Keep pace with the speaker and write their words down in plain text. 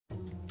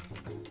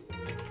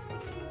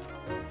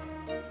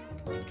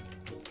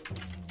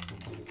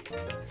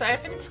So I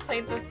haven't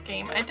played this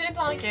game. I did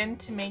log in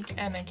to make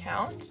an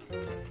account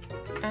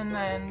and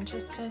then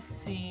just to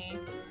see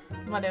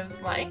what it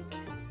was like.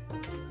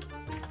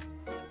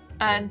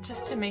 And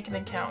just to make an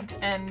account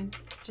and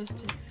just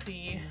to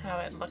see how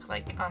it looked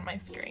like on my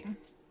screen.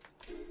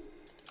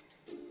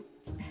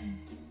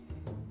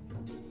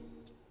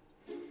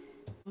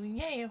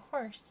 Yay, a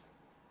horse.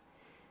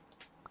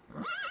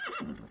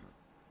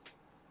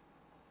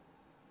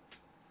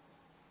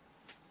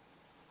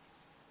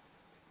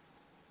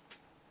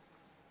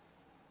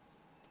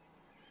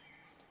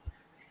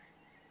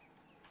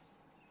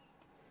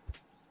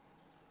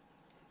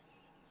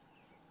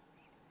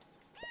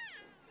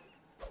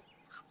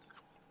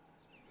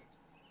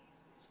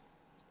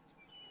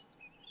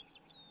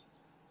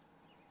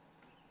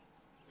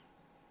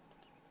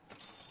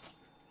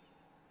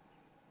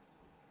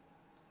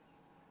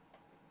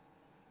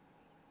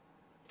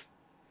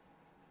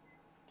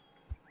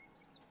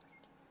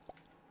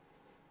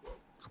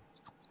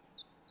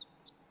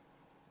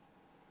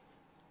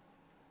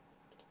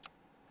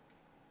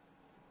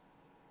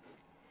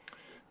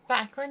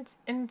 Backwards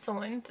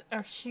insolent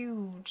or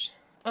huge?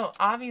 Oh,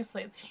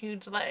 obviously it's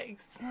huge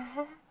legs.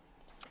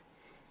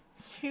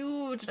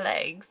 Huge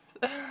legs.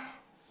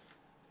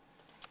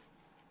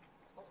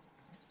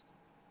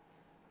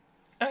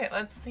 Okay,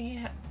 let's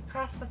see.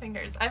 Cross the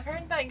fingers. I've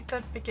heard like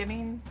the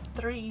beginning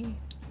 3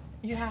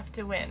 you have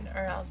to win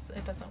or else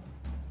it doesn't,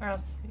 or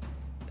else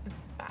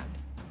it's bad.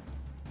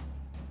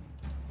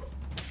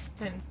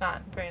 Then it's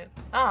not very.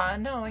 Ah,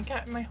 no, I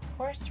got my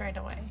horse right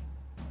away.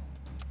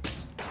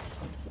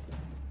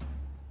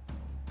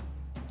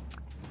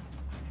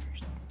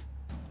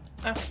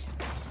 Okay.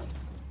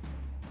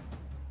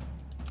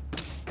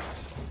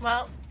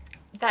 Well,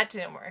 that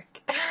didn't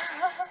work.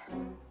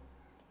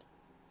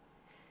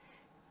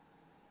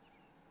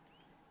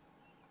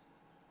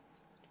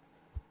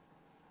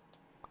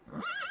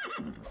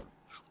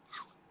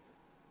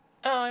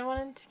 Oh, I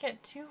wanted to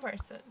get 2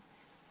 horses.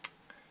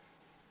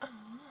 Oh.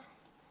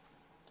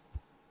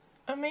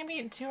 Oh,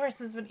 maybe 2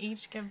 horses would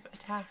each give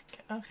attack.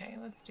 Okay,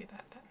 let's do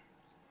that then.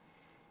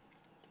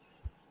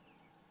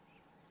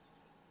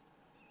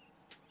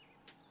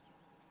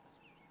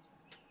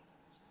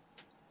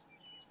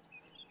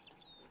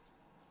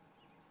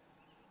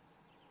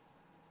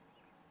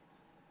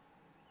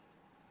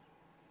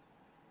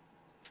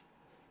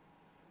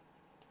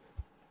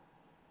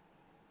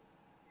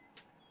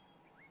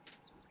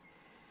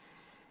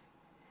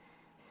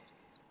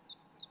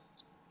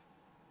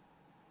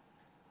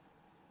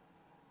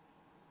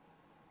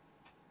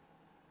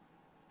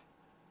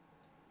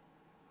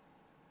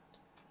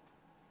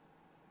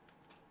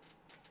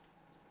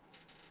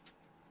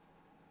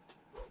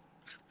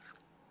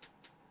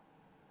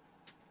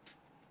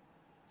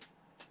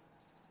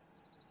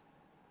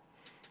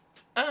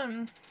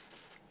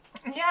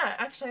 Yeah,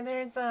 actually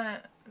there's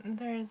a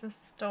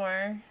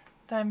store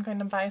that I'm going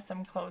to buy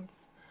some clothes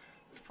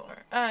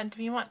for.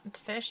 Do you want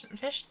fish?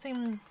 Fish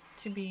seems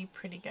to be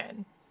pretty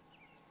good.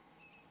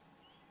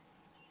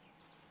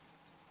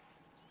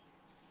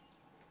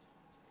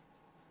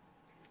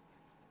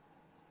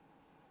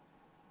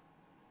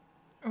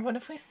 Or what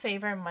if we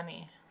save our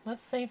money?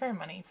 Let's save our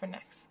money for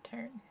next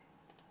turn.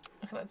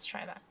 Okay, let's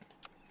try that.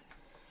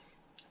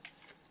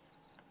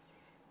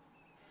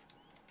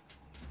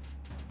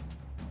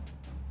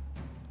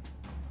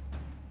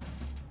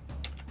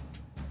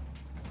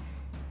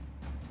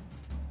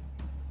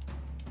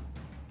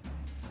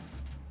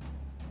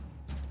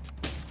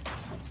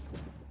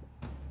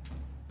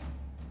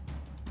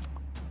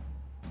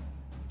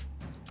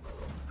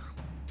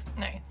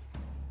 Nice.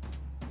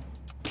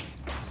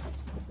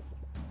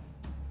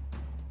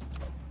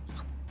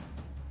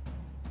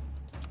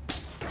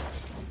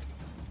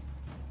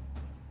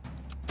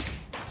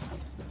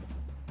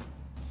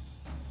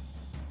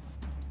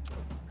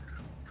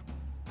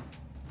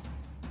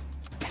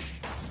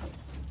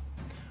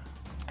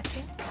 I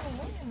think I'm gonna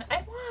win.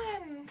 I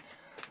won!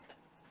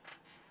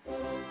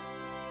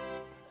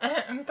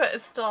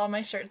 But still all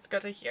my shirts go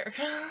to here.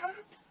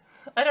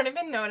 I don't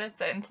even notice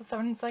it until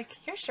someone's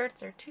like, your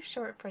shirts are too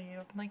short for you.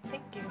 I'm like,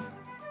 thank you.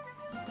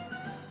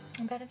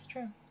 And that is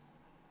true.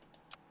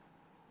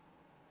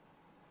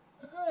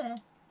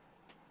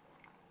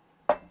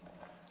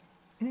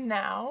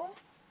 Now,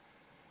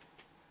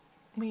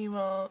 we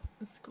will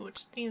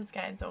scooch these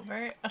guys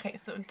over. Okay,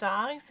 so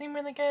dogs seem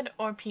really good,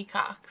 or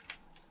peacocks.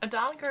 A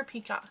dog or a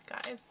peacock,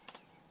 guys.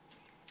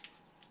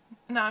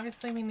 And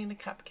obviously we need a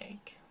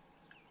cupcake.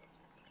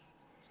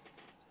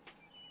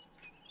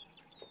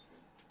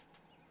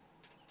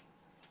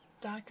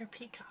 Dog or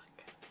peacock?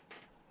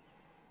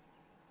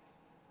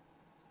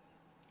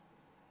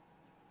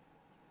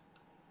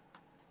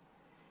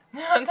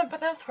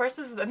 But those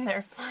horses and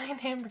their flying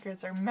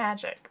hamburgers are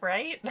magic,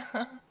 right?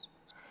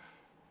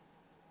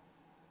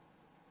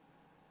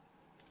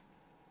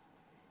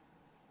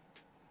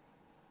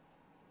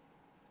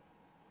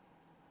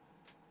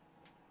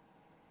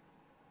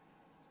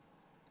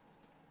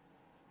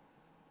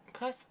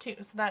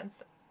 +2, so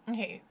that's,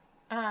 okay,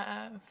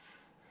 3.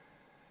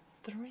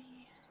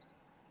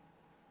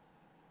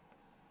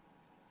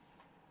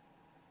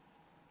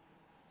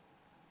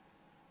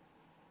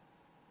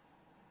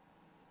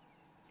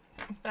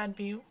 So that'd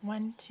be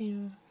 1,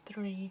 2,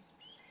 3.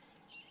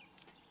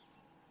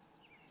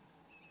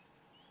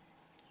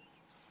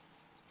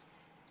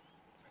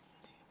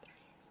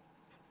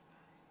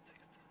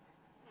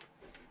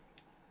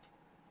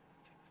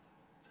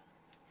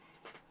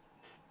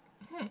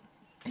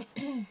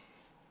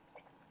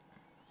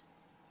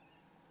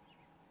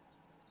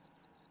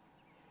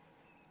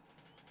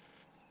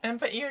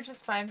 But you're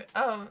just 5.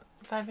 Oh,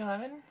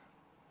 5'11"?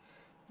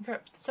 Grew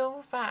up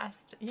so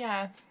fast.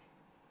 Yeah.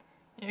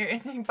 You're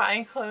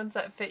buying clothes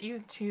that fit you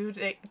 2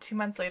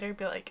 months later,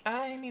 be like,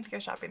 I need to go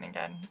shopping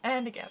again.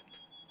 And again.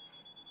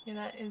 Yeah,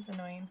 that is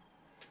annoying.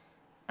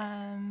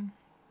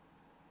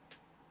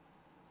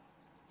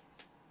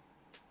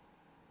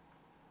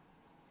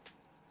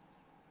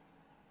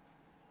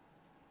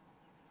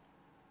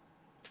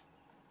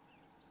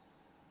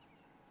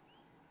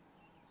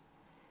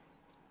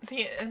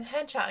 See, in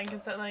hedgehog,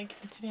 is it like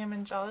to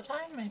damage all the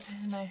time?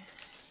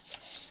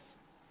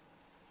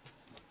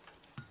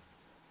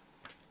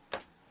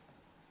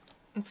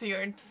 And so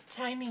you're a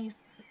tiny,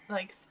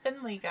 like,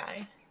 spindly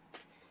guy.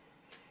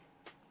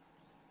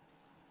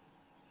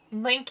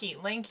 Lanky.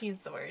 Lanky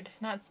is the word,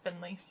 not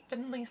spindly.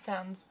 Spindly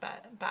sounds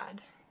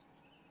bad.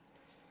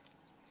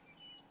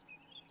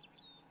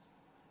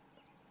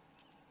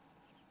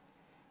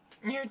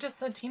 You're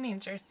just a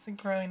teenager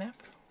growing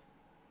up.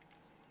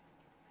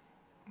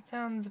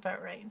 Sounds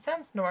about right. It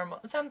sounds normal.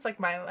 It sounds like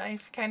my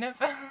life, kind of.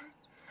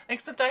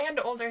 Except I had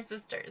older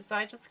sisters, so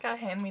I just got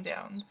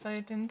hand-me-down, so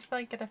I didn't,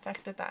 like, get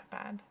affected that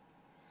bad.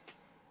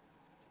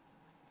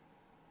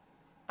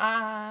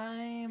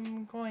 I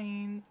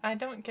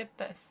don't get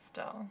this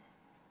still.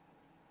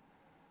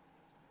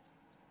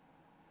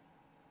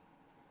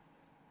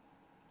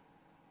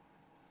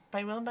 But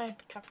I will buy a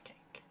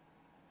cupcake.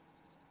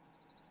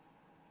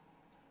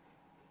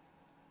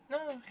 No,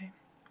 okay.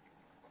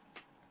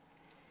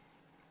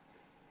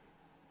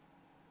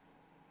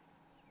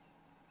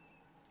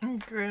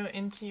 Grew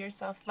into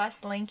yourself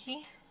less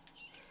lanky.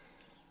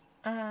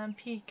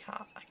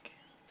 Peacock.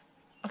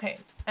 Okay,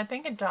 I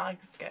think a dog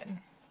is good.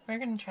 We're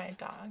gonna try a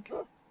dog.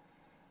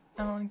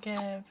 And we'll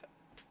give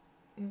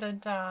the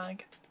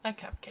dog a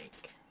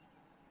cupcake.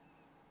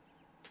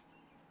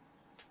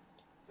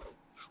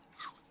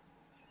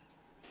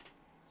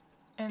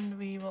 And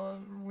we will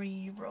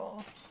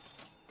re-roll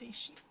the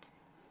sheet.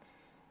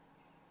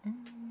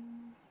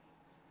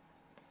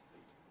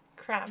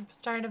 Crab.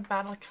 Start of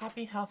battle.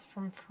 Copy health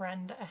from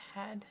friend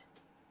ahead.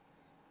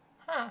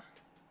 Huh.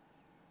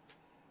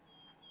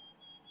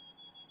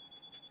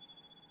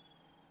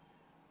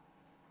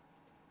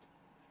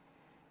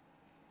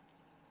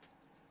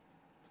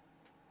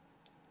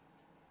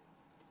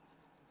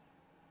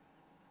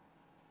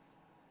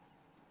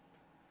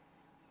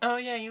 Oh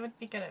yeah, you would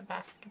be good at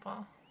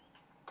basketball.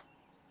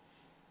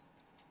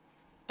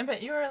 I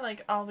bet you were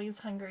like always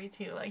hungry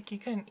too, like you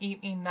couldn't eat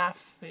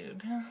enough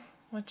food,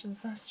 which is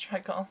the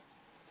struggle.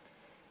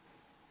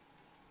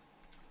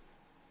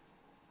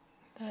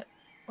 That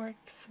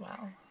works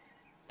well.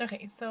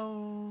 Okay,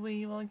 so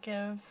we will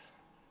give...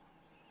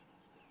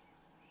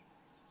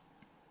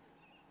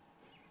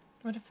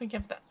 What if we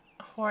give the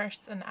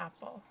horse an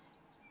apple?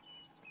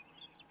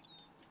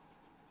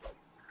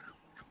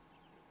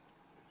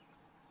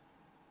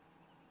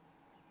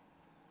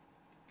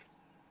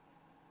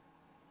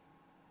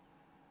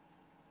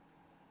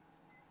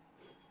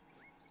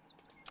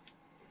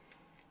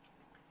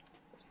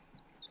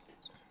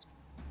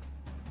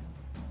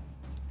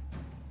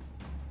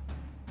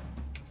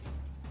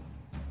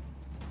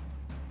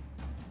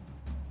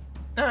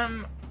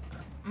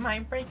 My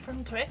break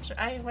from Twitch,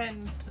 I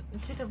went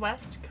to the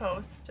West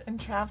Coast and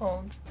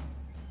traveled.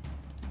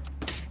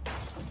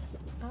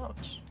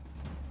 Ouch.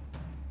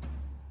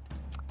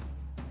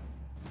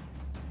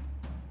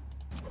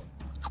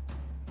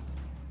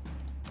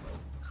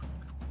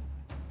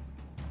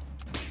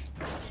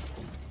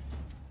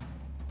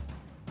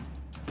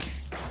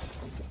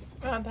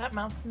 Oh, that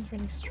mouse is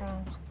really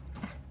strong.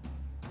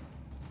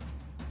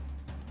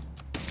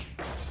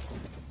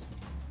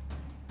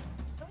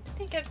 How did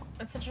he get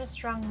such a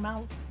strong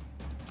mouse?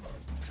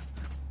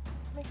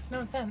 Makes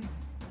no sense.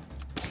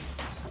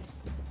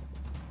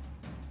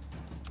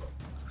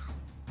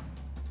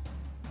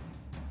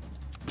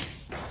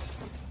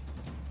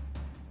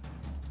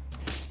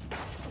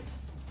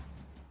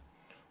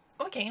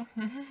 Okay.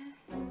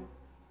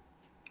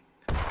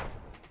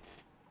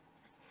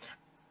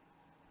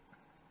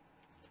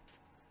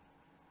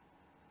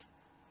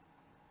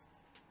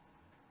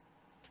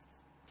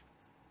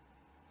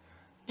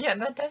 Yeah,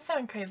 that does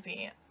sound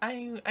crazy.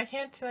 I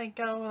can't like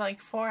go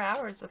like 4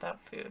 hours without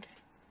food.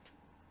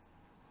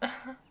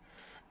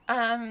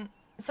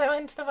 So I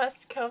went to the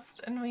West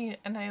Coast and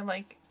I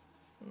like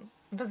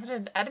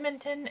visited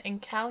Edmonton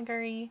and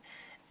Calgary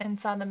and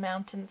saw the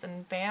mountains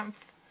in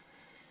Banff.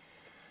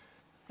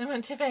 I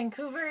went to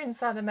Vancouver and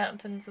saw the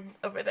mountains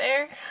over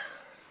there.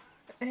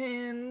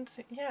 And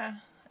yeah,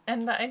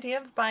 and the idea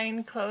of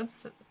buying clothes,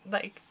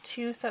 like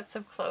 2 sets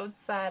of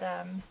clothes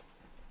that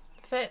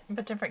fit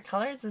but different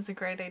colors is a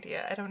great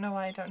idea. I don't know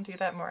why I don't do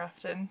that more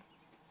often.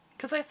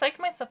 Because I psyched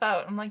myself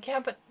out. I'm like,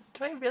 yeah, but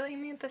do I really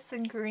need this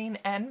in green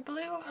and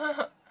blue?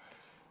 But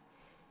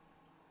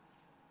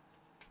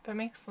it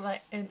makes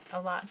it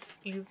a lot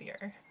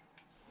easier.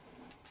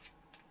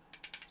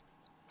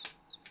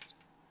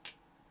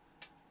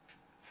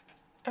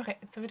 Okay,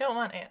 so we don't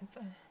want ants.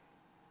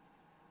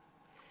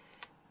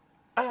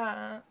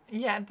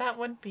 Yeah, that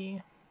would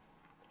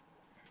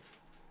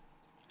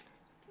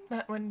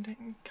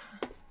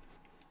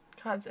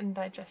cause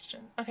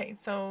indigestion. Okay,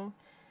 so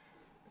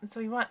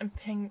we want a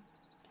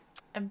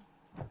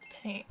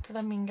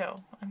flamingo.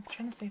 I'm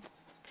trying to say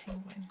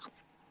penguins.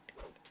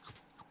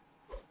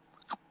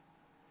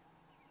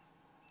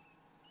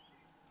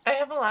 I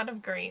have a lot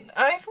of green.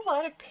 I have a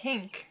lot of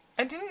pink.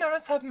 I didn't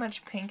notice how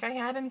much pink I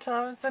had until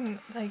I was in,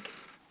 like,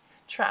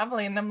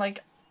 traveling. And I'm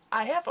like,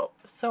 I have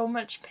so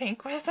much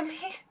pink with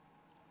me.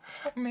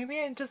 Maybe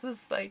I just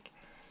was, like,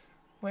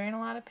 wearing a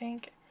lot of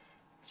pink.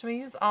 Should we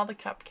use all the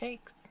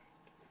cupcakes?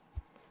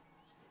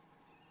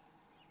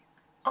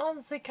 All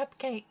the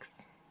cupcakes.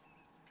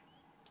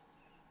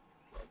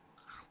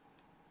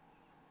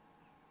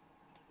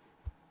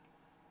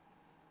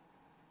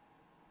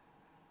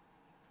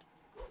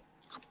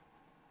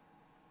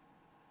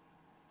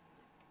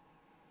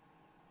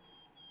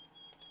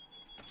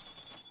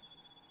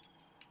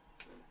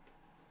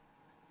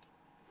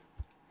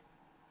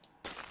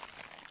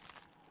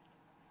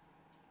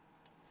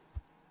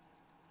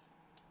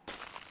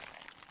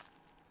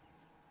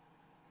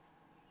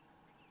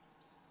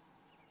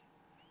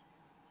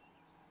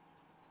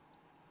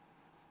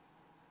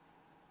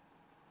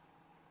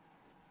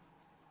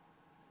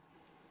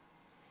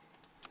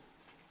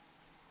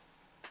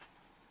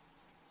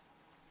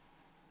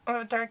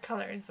 Oh, dark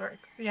colors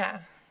works, yeah.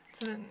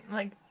 So then,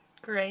 like,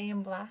 gray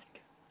and black.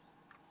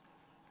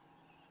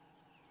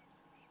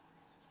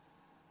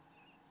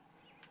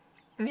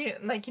 You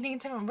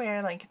need to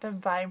wear, like, the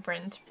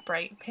vibrant,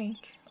 bright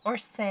pink. Or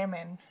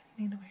salmon.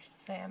 You need to wear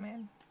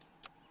salmon.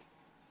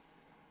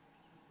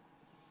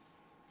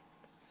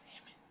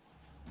 Salmon.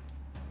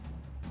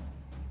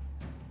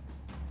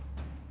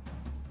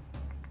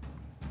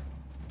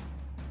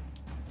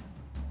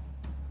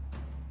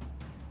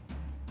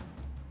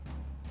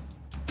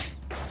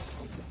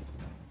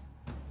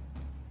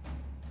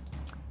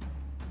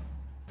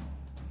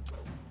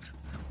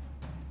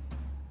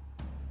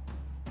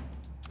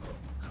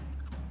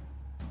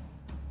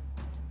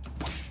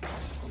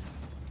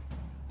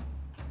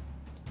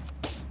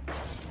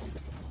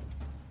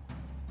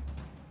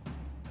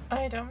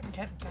 I don't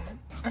get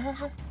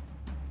that.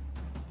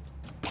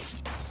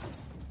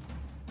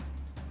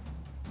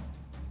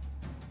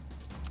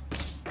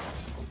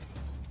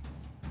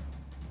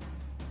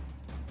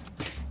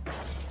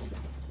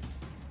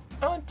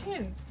 Oh,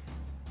 tunes.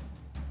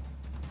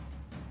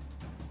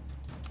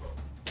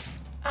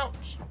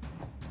 Ouch.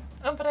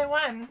 Oh, but I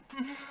won.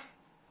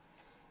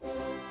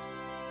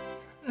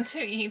 To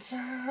eat.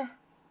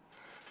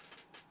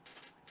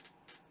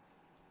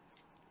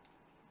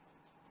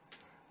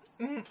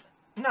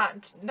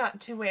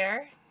 Not to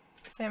wear.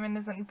 Salmon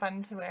isn't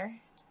fun to wear.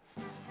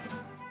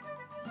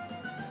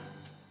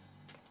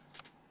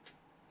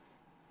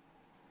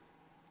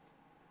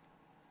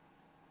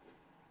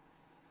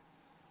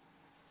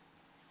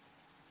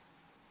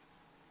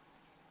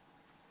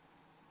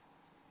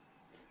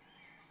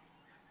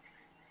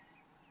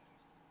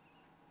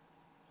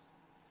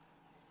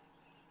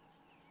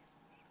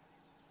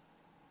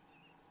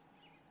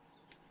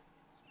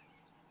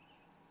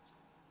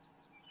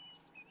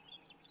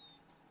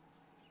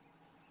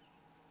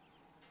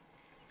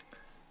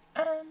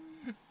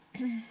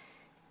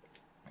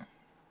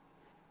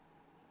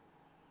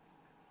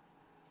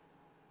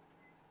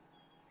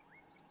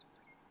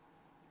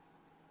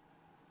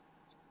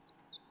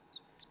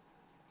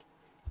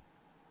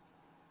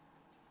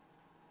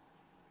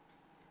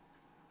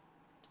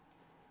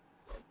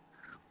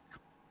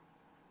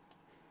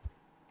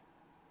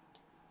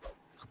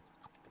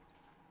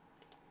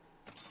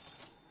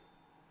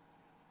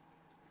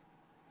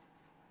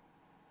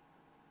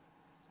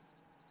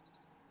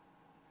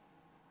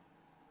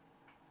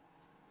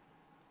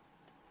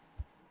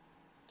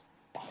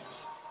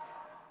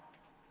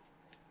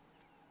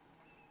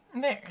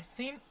 There,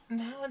 see?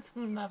 Now it's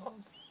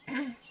leveled.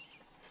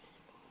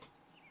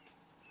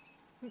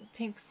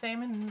 Pink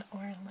salmon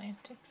or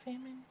Atlantic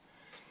salmon.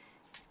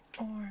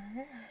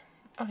 Or...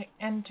 Okay,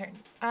 end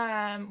turn.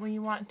 We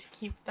want to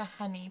keep the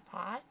honey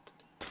pot.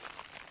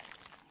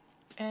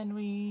 And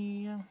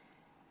we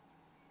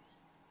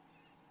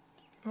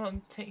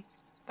will take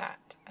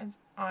that as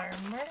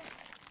armor.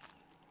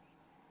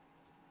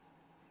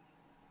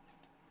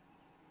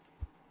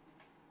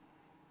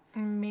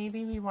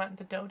 Maybe we want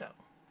the dodo.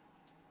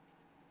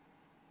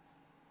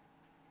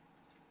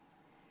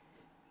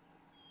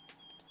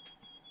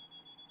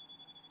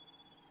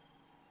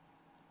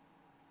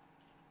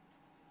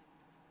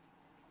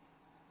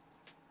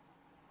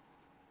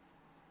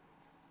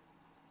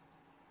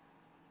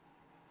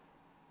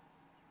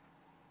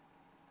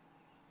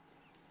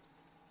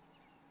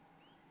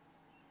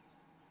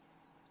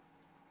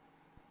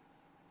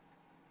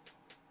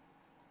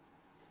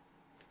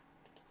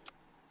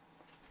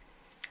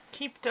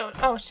 keep Dodo.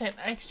 Oh shit,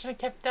 I should have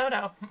kept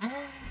Dodo.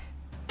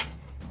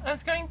 I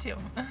was going to.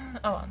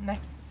 Oh well,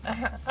 next.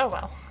 Oh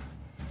well.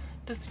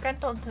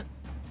 Disgruntled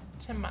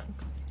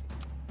chipmunks.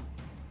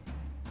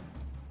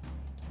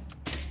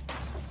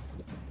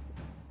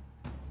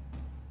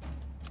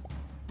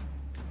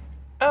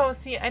 Oh,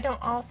 see, I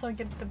don't also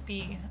get the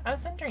B. I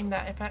was wondering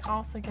that if I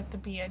also get the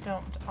B, I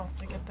don't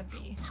also get the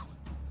B.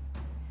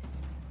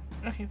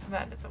 Okay, so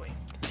that is a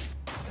waste.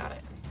 Got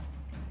it.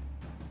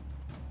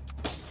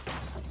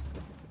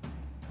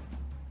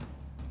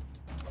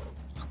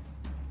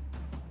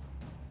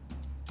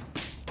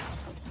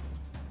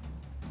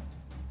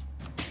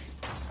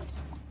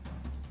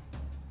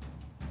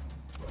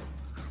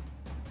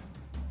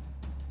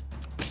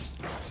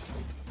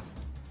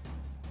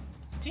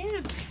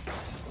 Dude,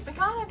 I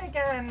got it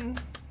again.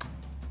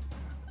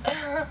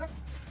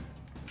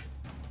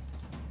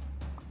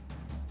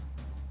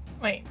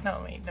 Wait,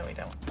 no, we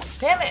don't.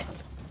 Damn it!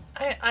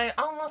 I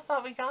almost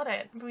thought we got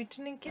it, but we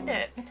didn't get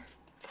it.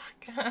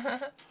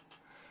 Fuck.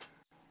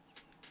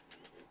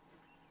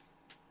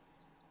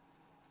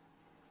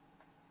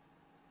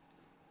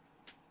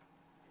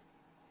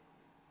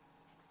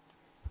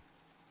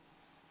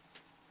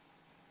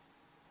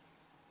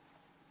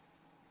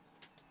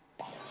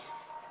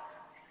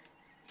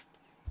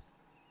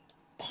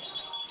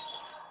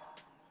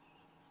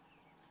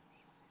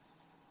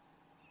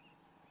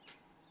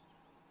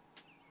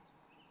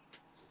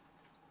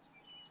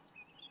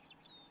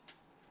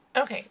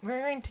 Okay, we're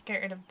going to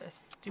get rid of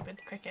this stupid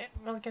cricket.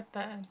 We'll get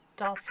the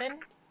dolphin.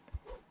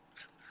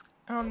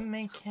 I'll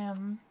make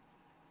him...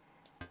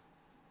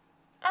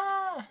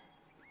 Ah!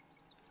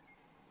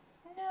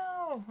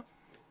 No!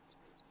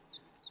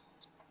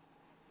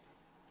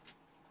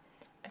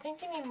 I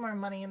think you need more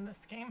money in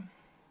this game.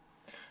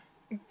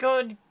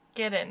 Good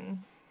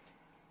getting.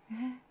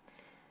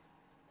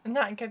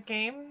 Not good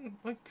game.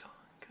 Good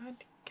getting.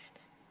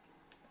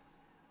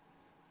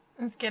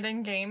 Is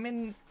getting game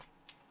in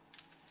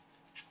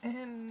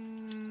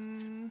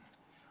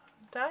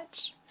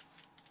Dutch?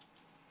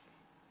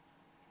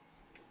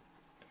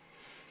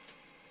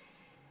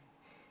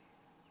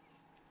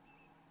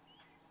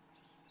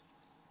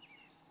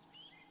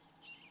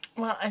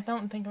 Well, I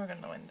don't think we're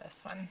gonna win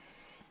this one.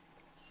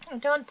 I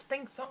don't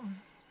think so.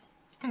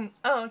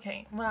 Oh,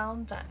 okay. Well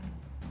done.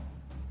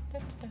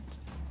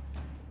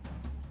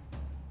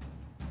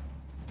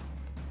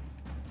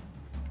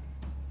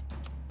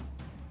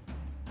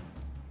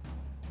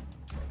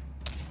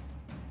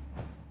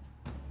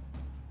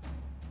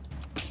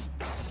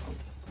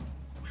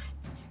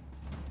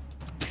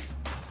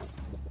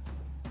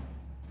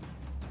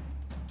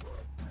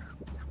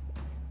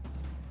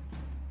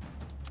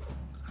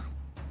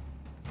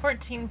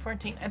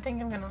 14. I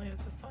think I'm gonna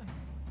lose this one.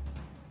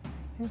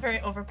 He's very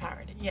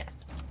overpowered. Yes.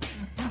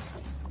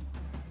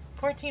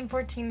 14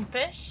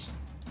 fish.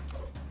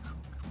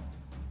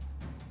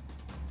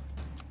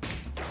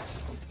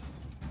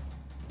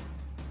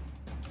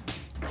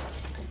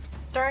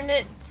 Darn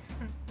it.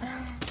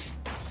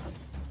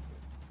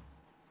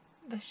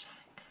 The shy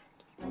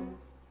abs.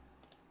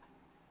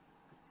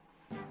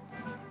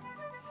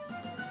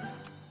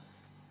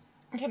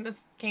 Okay,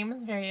 this game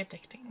is very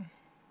addicting.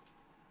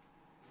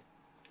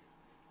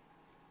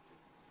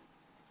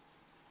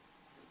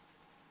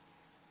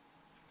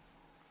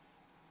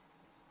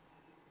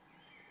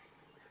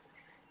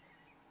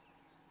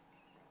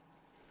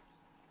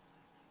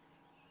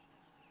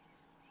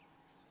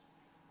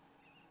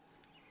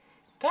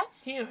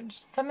 That's huge.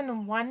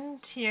 Summon one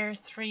tier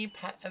 3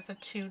 pet as a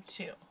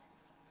 2/2.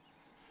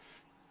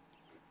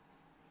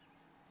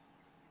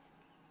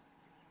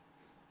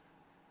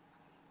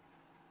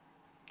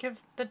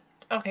 Give the...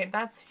 Okay,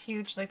 that's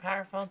hugely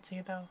powerful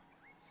too, though.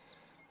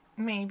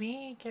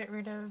 Maybe get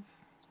rid of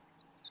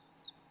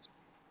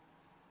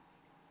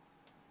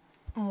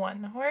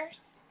one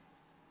horse.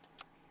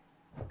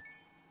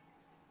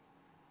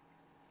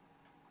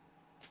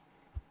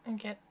 And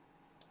get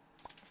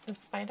the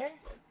spider.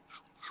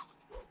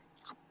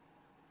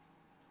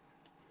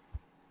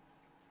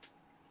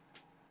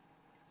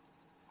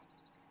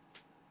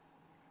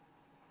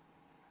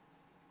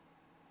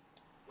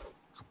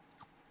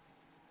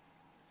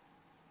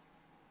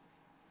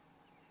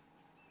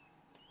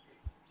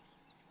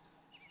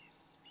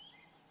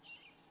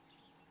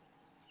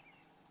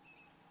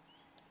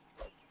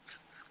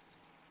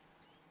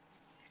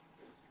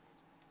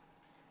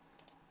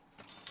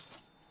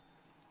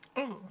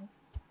 Ooh.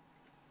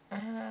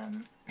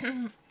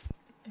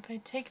 If I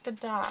take the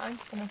dog,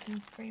 then I can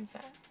freeze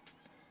that.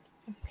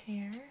 A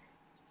pair.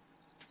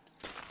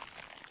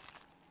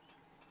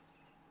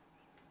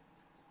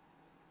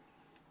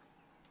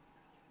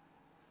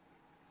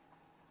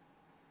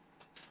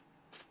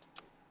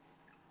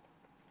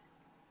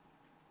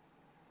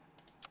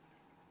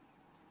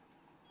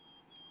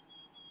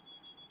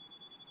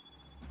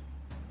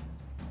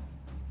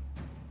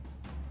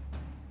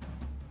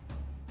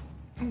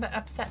 The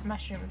upset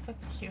mushrooms,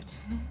 that's cute.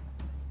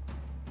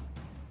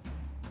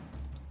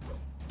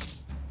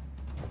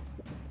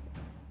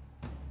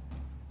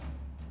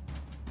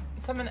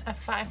 Summon a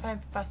 5/5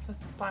 bus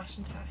with splash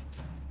attack.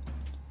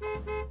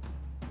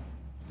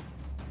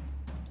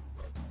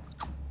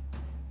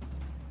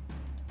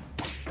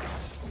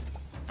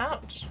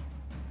 Ouch.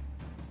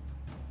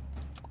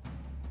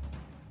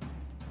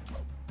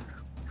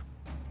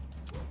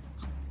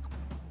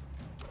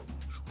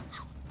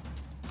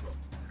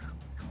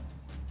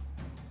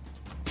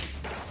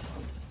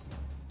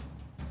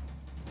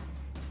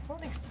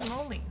 Holy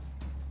smolies.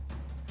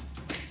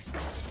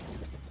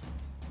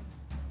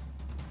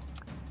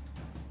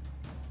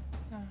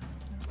 Oh, no.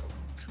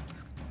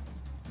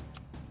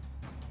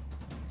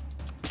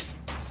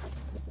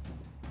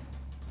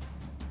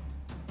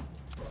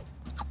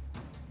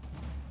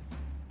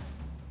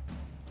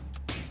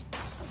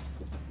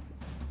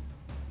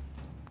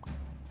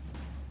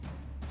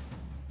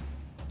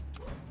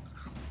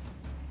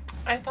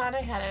 I thought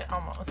I had it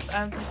almost.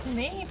 I was like,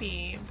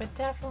 maybe, but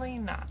definitely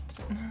not.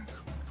 No.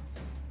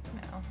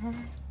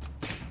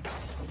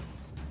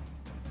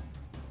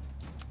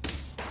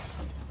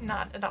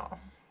 Not at all.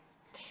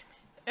 Damn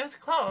it. It was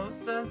close.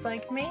 So I was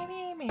like,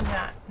 maybe, maybe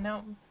not.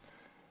 Nope.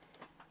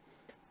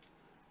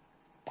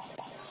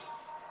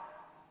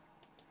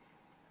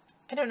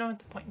 I don't know what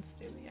the points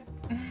do yet.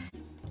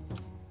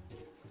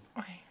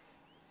 Okay.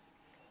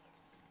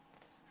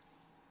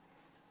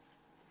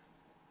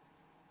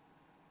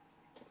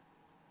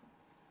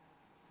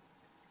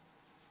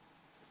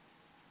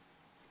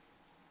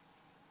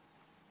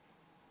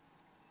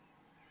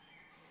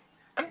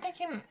 I'm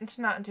thinking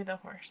to not do the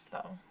horse,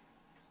 though.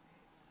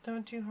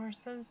 Don't do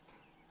horses.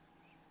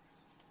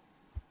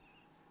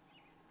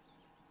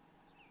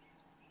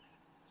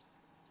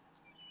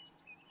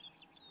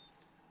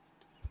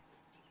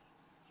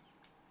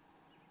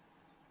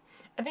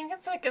 I think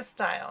it's like a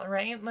style,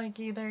 right? Like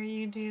either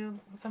you do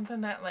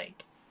something that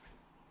like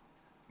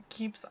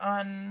keeps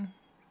on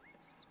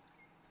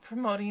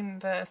promoting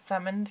the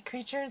summoned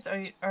creatures,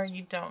 or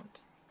you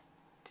don't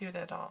do it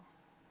at all.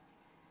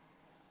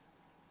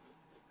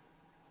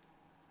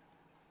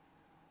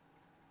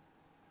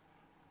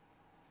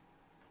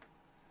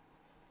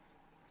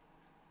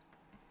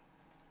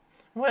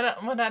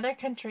 What other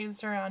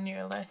countries are on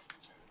your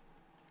list?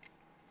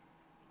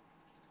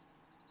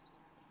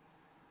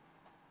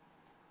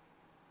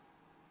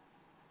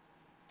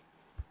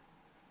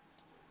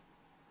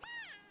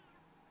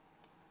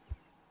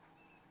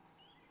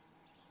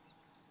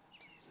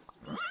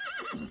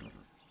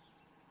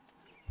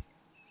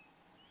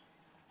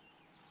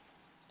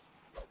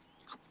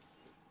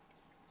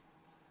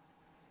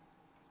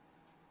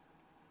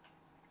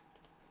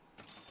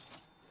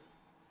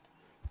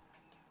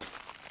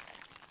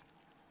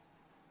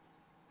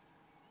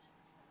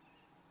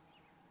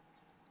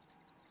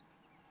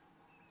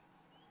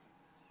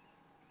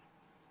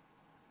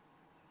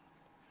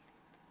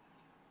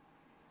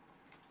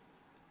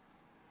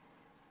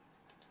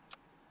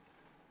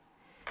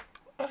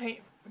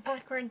 Okay,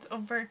 backwards,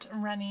 overt,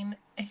 running,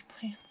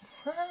 eggplants.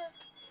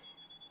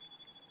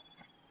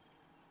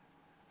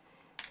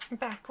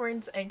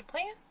 Backwards,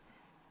 eggplants?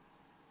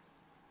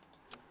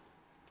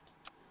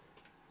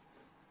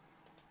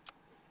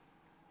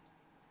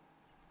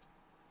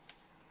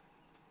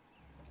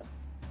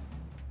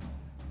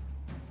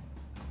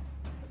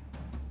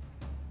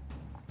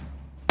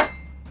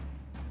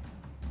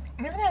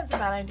 Maybe that was a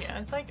bad idea.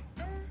 It's like,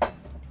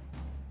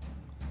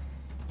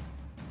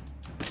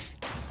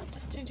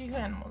 just do two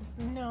animals.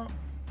 No.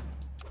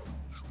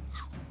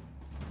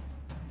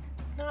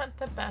 Not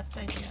the best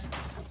idea.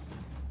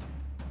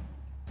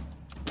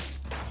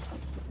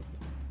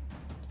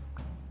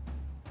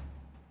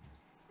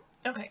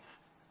 Okay,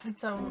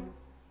 so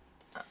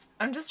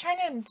I'm just trying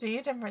to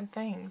do different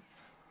things.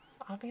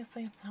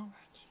 Obviously, it's not working.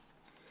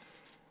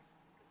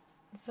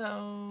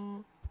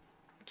 So,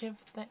 give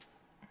the...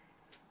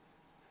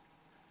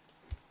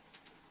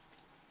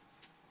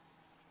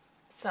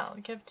 Sell.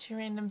 Give 2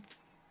 random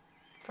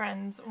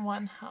friends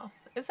 1 health.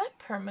 Is that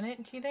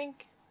permanent, do you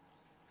think?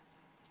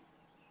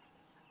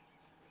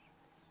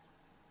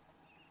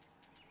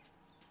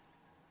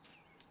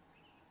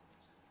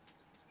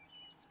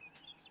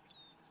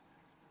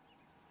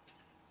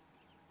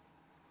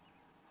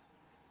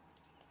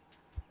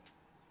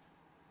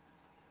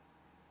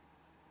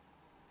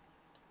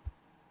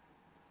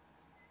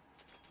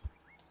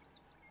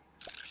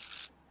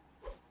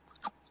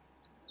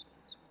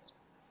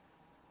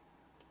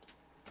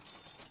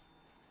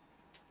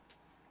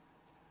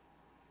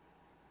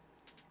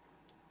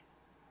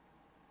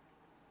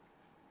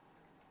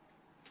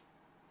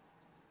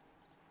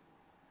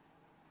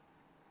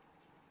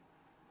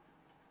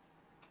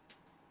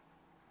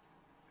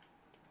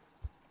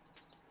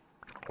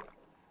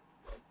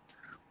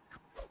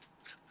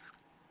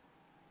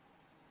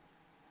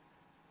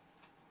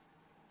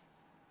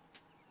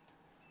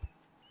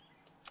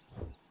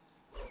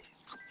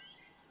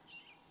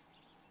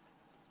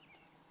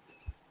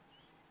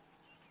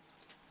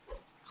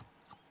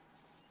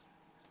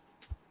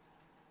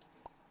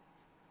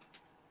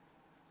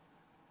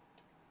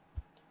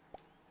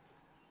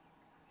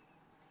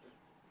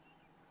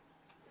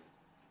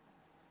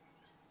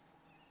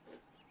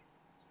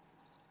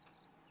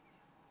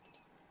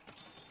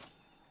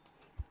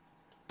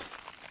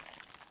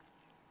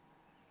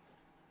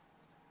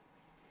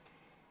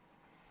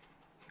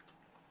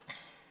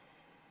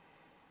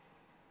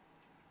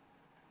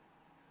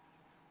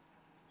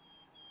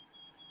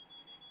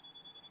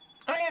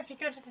 if you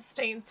go to the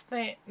States,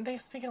 they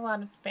speak a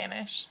lot of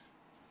Spanish.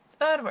 So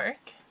that would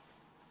work.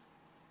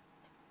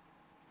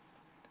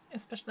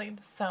 Especially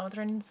the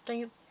southern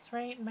states,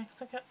 right?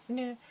 Mexico?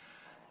 Near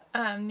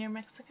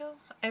Mexico?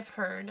 I've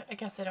heard. I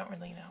guess I don't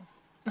really know.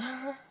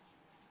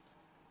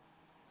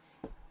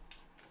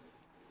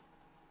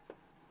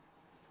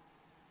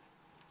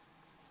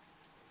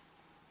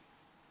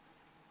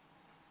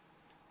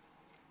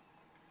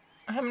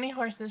 How many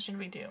horses should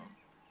we do?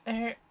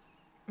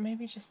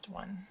 Maybe just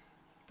one.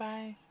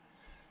 Bye.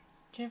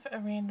 Give a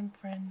random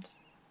friend.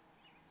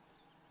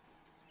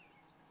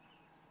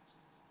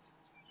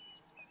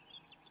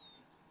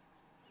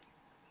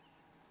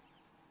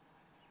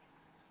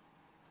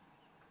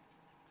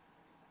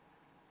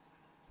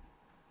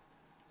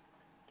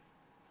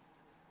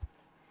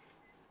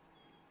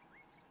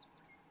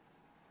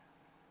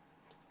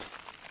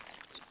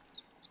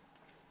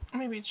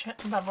 Maybe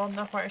level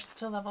the horse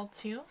to level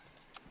 2.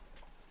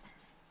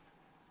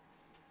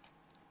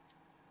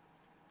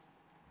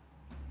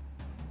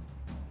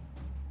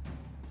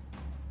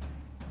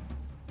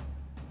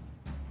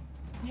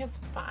 He has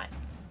 5.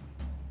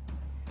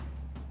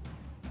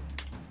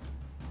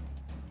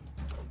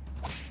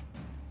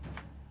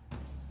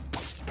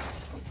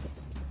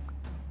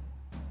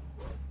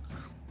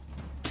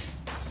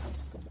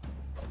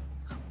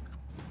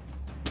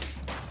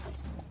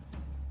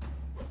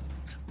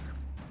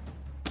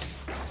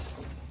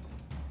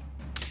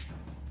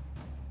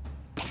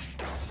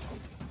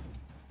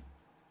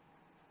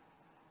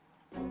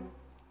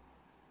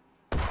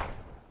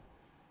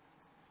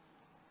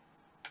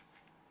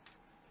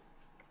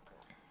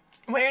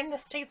 Where in the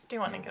States do you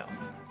want to go?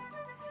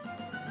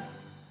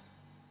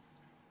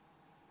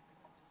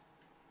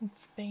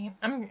 Spain.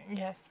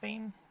 Yeah,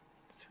 Spain.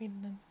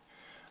 Sweden.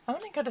 I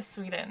want to go to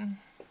Sweden.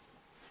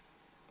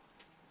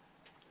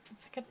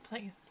 It's a good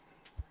place.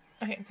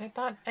 Okay, so I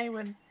thought I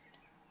would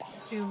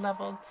do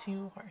level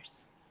 2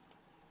 horse.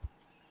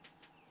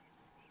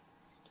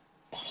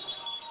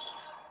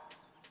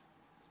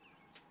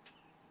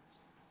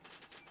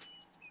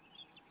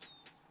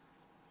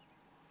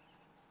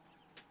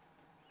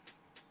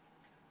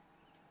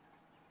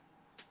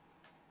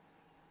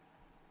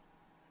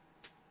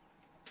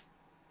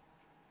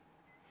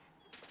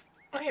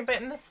 Okay,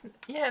 but in the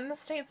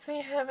States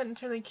they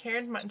haven't really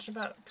cared much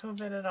about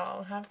COVID at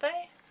all, have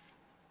they?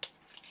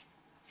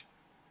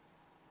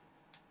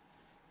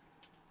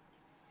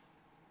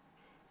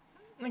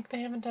 Like, they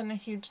haven't done a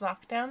huge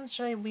lockdown.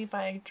 Should we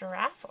buy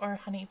giraffe or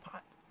honey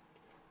pots?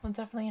 Well,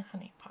 definitely a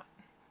honey pot.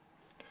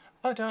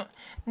 Oh, don't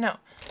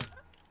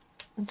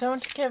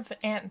give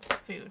ants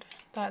food.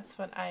 That's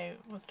what I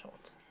was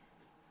told.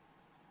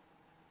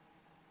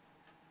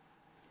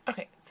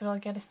 Okay, so I'll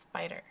get a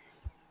spider.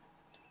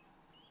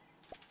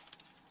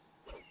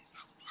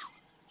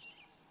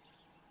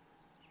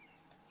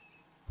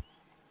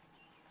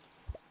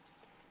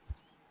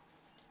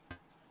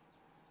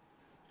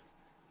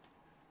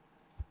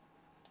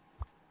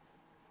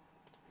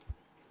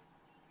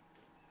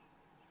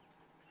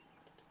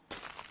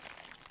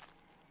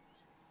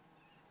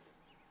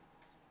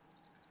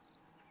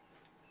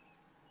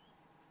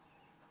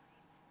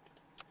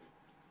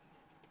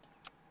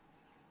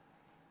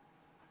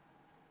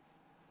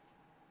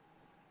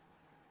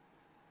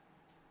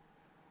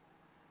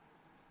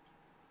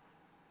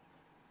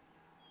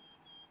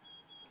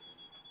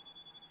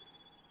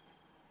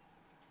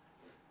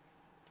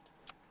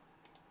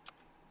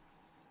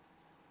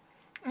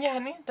 Yeah,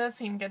 and it does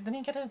seem good. Then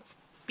you get a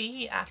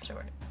bee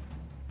afterwards.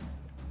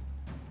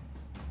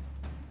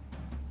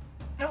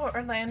 Oh,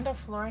 Orlando,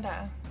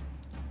 Florida.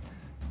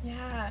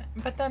 Yeah,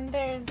 but then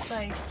there's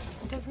like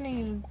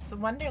Disney's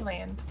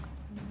Wonderland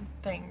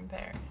thing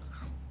there.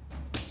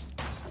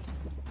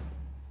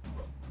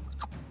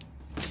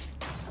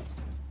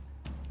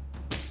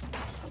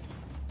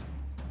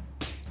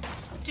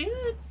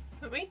 Dudes,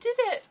 we did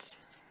it!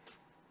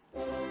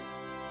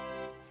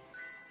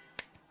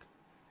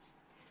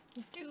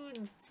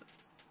 Dudes.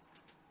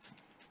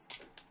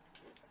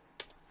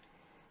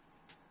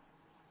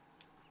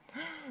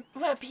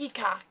 Ooh, a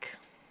peacock.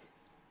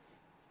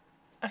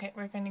 Okay,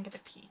 we're going to get a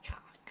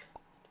peacock.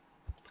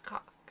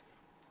 Peacock.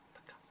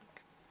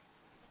 Peacock.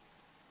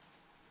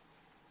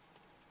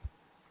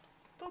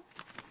 Boop.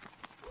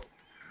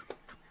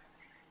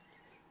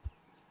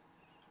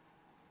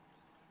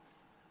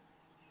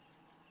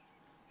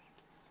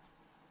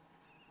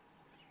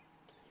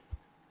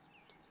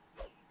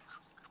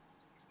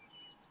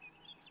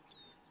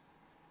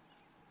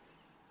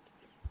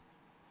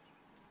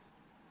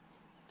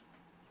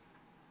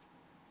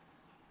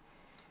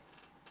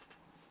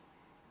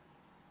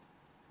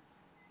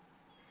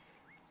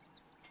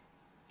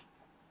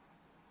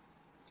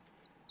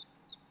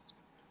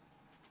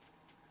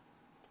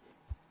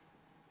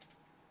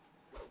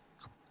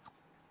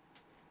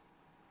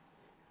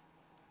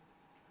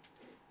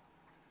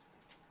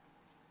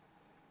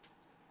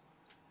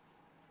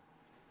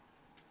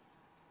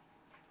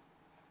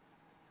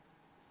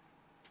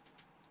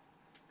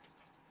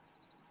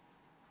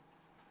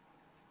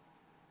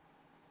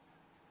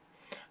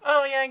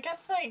 Oh yeah, I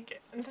guess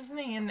like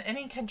Disney in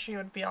any country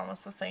would be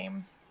almost the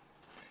same.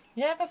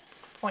 You have a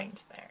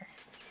point there.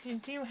 You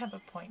do have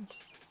a point.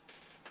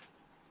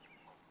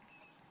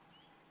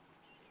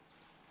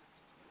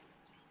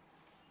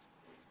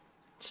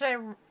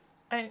 Should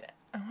I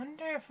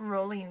wonder if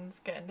rolling's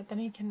good. Then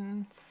you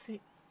can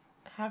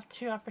have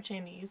two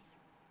opportunities.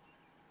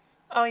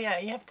 Oh yeah,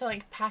 you have to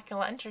like pack a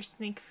lunch or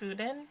sneak food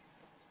in.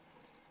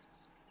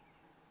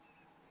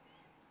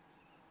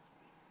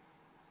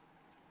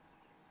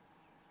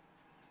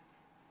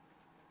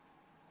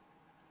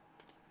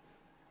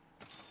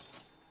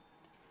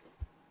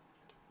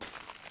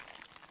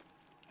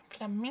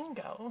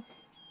 Flamingo.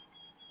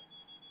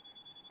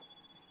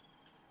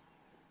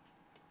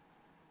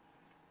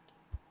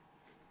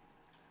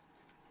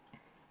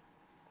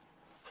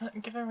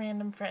 Give a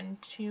random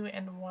friend 2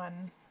 and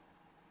 1.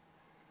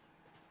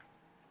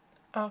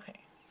 Okay,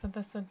 so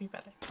this would be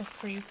better. To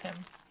freeze him.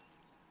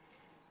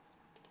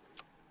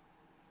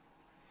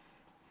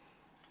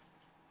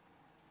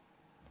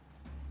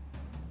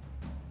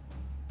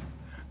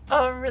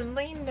 Oh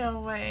really?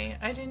 No way.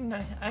 I didn't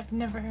know. I've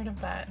never heard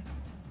of that.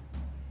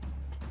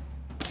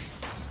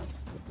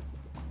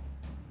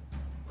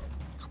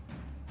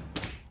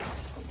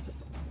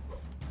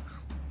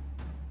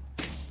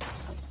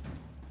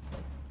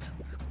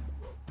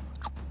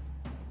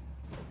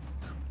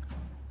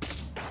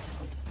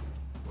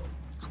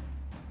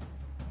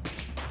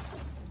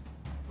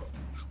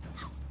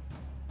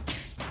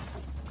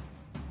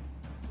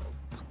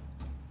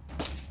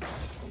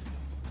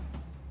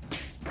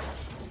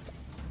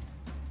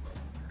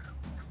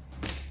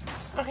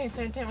 Okay,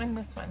 so I didn't win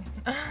this one.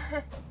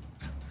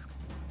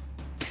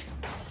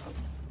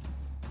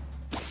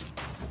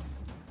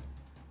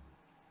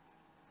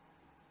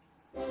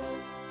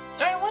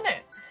 I won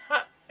it!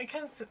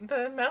 Because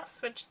the mouse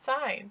switched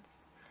sides.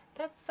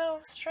 That's so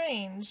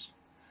strange.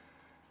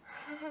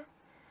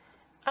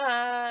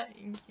 Yeah.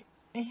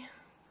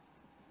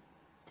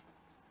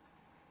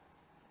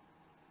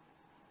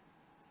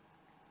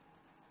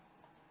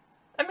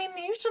 I mean,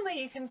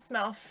 usually you can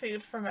smell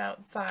food from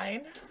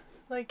outside.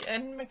 Like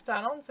in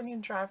McDonald's, when you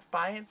drive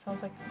by, it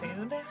smells like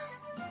food.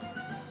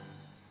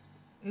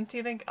 Do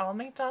you think all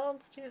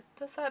McDonald's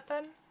does that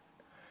then?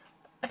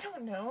 I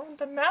don't know.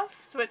 The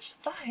mouse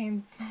switched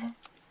sides.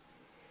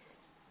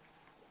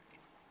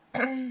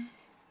 Oh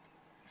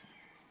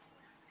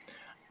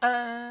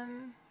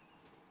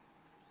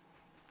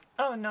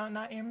no,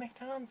 not your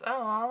McDonald's.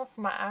 Oh, all of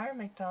our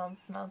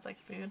McDonald's smells like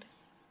food.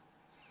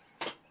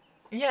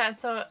 Yeah,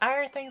 so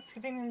our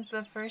Thanksgiving is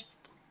the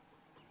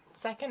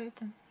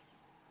second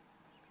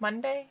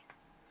Monday?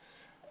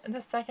 The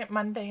second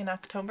Monday in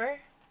October?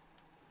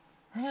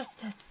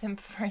 Just a simp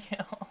for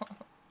you.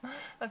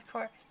 Of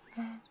course.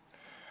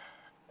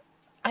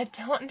 I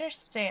don't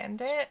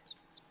understand it,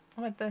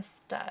 what this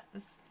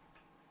does.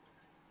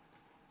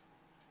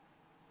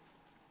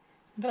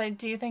 But I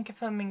do think a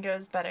flamingo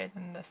is better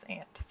than this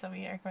ant, so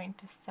we are going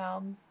to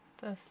sell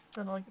this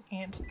little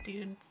ant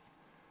dudes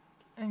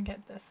and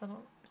get this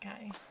little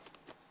guy.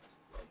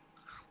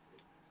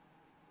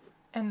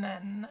 And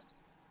then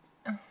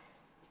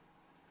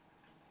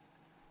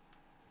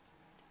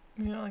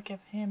we will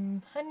give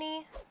him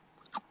honey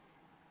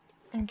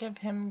and give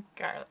him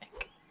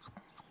garlic.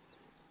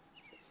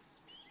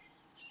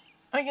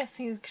 I guess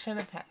he could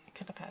have had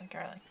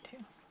garlic too.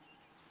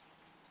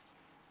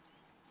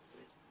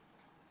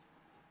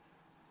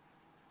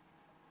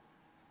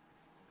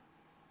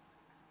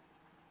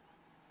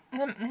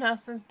 The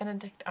mouse is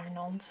Benedict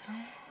Arnold.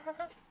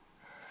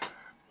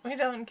 We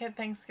don't get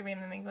Thanksgiving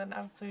in England,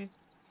 obviously,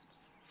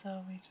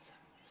 so we just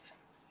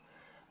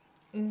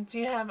have. Do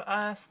you have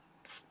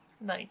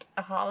like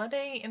a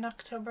holiday in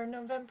October,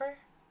 November?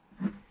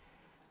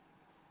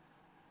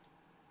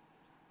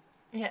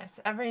 Yes,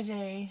 every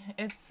day.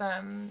 It's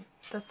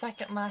the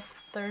second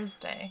last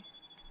Thursday,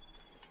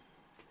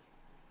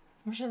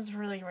 which is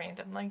really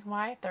random. Like,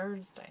 why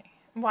Thursday?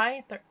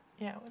 Why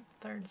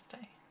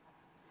Thursday?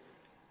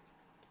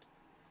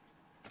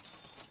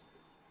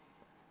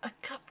 A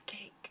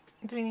cupcake.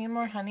 Do we need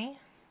more honey?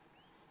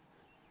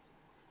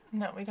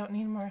 No, we don't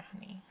need more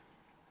honey.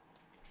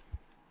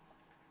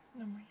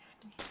 No more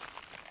honey.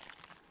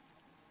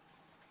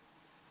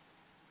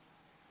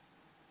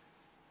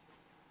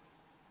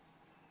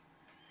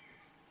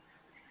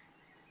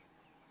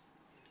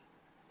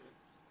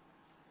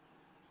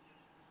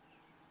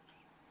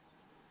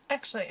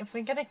 Actually, if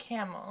we get a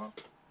camel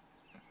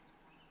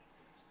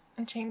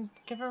and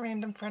give a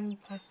random friend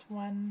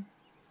 +1.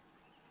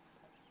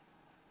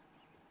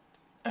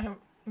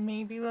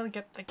 Maybe we'll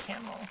get the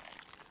camel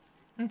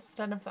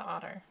instead of the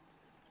otter.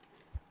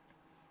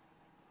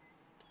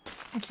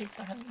 And keep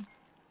the honey.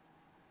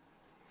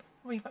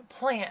 We have a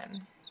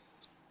plan.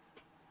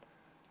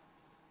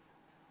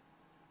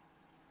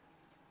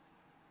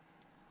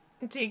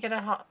 Do you get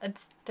a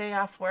day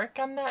off work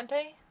on that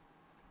day?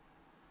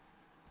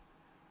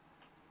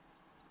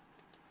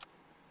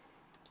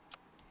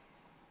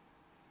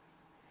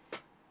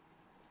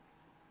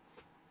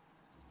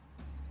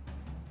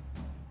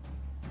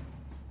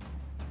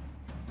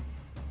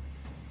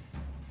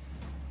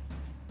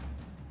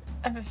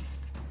 have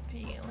a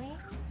feeling.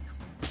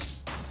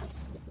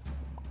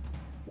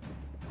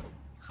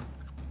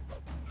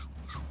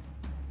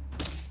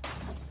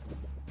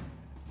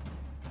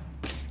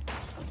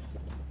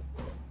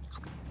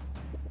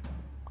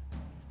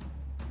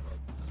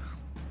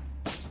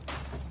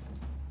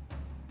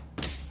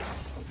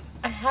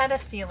 I had a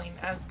feeling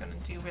I was going to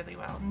do really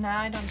well. Now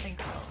I don't think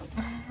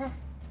so.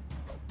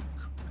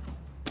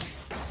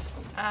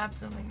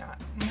 Absolutely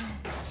not.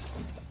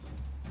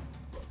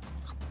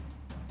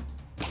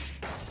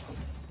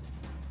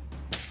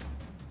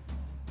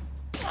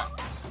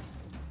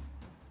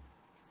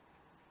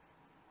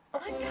 Oh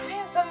my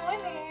guys, I'm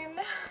winning!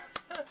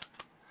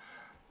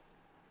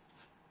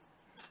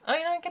 Oh,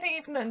 you're not getting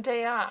even a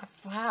day off.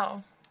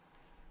 Wow.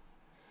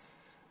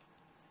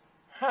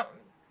 How?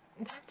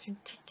 That's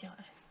ridiculous.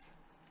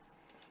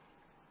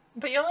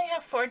 But you only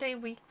have 4-day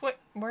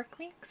work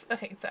weeks?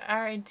 Okay, so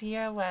our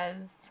idea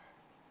was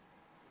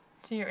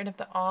to get rid of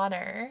the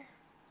otter.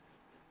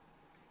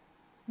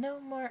 No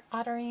more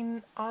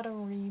ottering.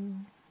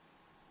 And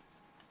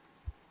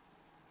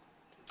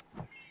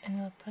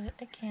we'll put it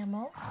a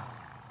camel.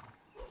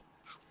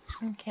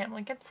 And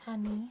camel gets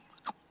honey.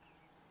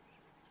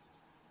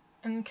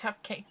 And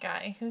cupcake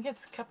guy. Who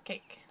gets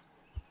cupcake?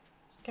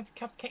 Give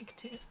cupcake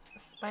to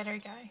spider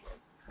guy.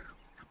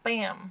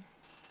 Bam.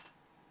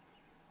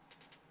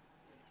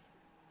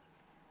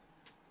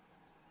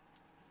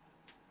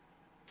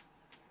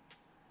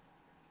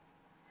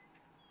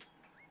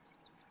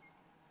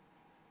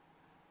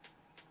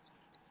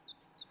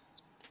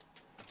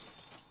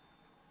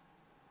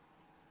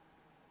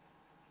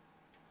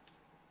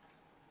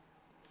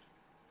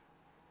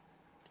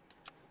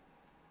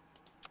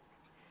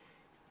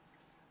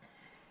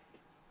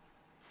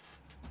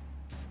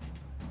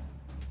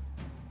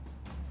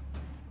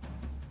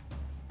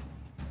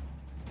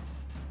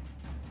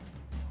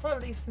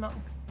 Holy smokes.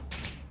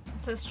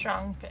 It's a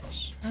strong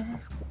fish.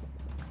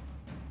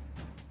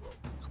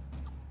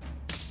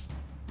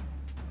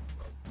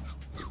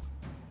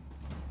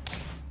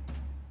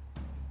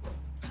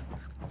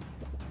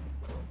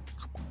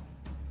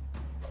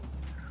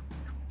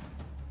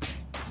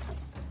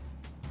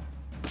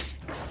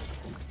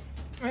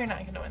 We're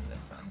not gonna win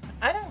this one.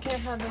 I don't get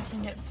how they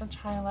can get such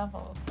high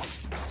levels.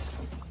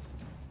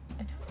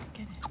 I don't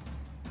get it.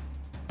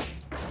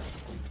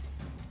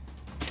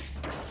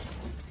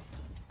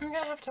 I'm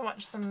gonna have to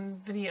watch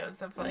some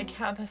videos of like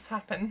how this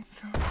happens.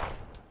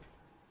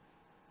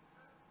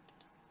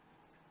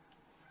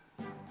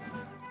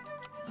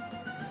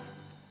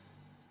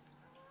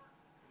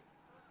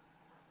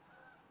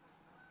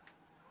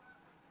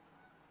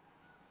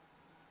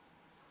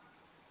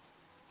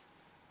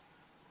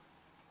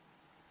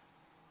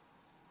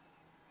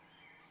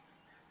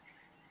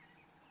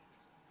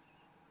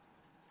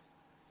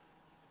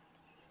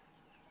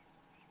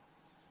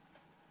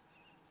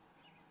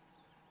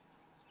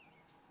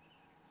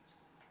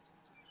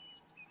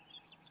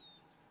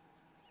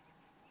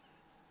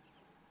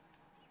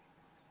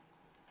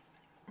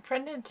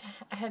 Friend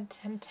had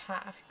 10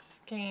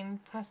 attacks, gain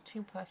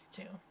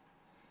 +2/+2.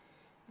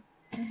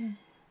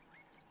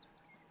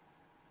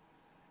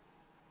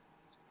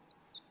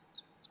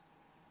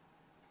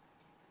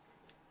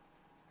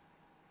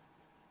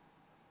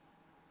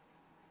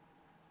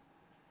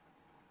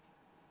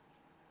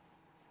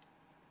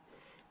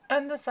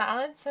 And the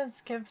salad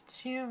says give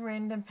 2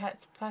 random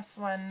pets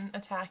 +1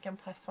 attack and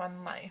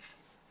 +1 life.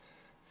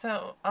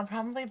 So I'll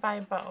probably buy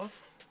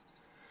both.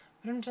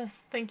 But I'm just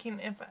thinking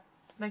if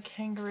the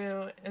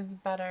kangaroo is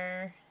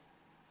better.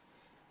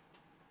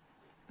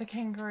 The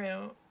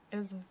kangaroo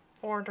is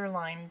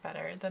borderline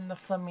better than the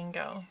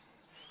flamingo.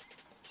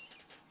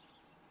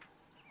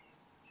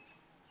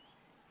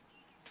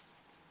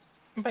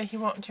 But he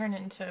won't turn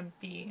into a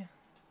bee.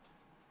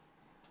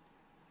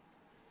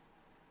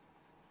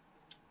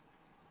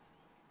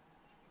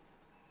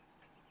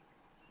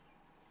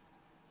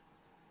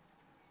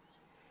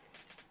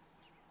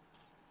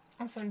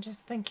 So I'm just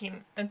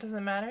thinking, it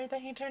doesn't matter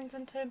that he turns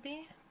into a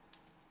bee?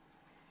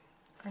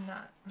 Or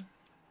not?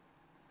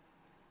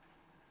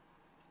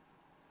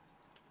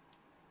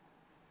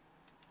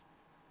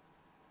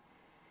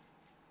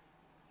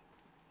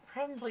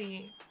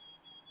 Probably...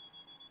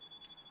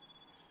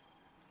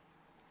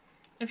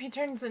 If he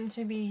turns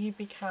into bee, he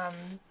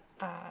becomes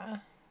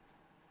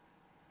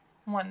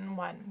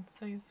 1/1,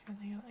 so he's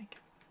really like...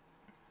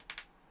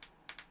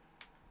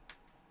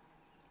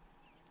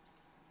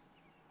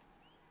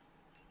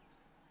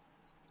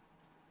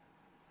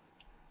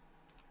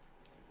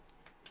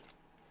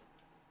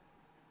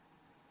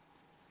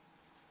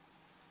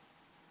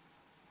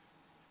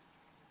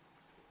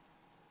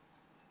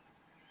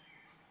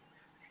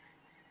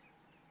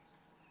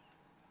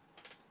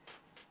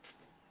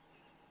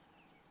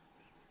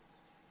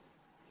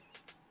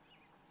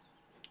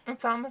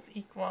 It's almost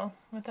equal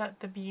without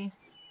the bee.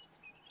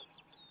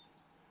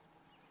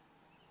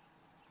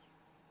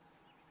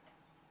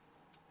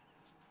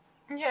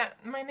 Yeah,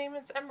 my name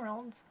is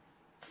Emerald.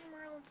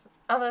 Emerald.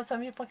 Although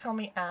some people call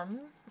me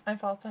M.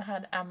 I've also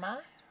had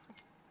Emma.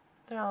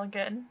 They're all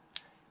good.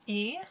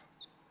 E.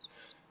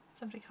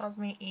 Somebody calls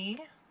me E.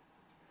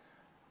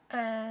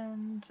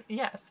 And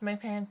yes, my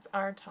parents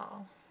are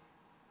tall.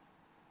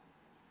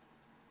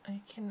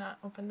 I cannot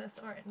open this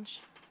orange.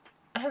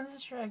 I'm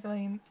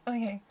struggling.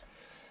 Okay.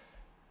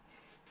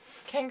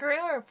 Kangaroo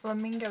or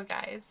flamingo,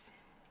 guys?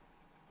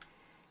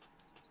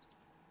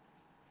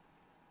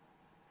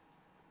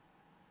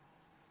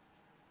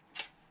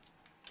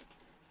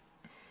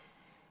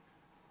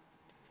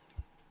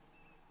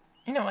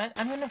 You know what?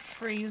 I'm gonna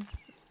freeze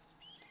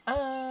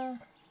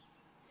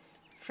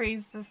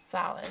the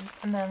salads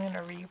and then I'm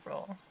gonna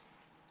re-roll.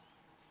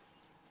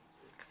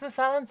 Because the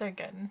salads are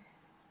good.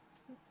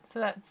 So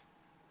that's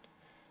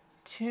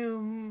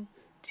two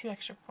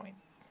extra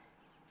points.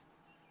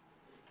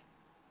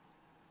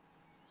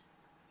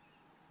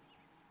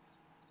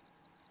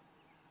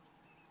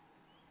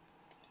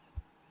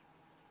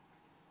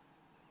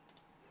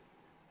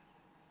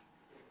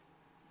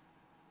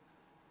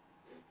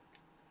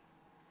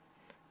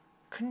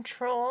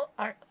 Control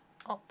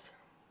Alt.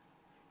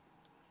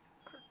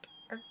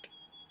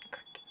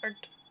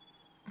 Art.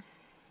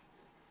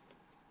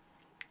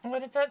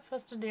 What is that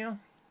supposed to do?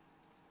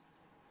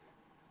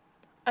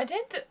 I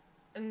did.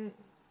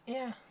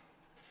 Yeah.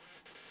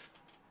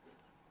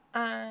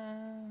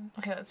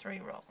 Okay, let's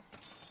re-roll.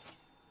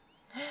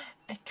 I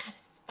got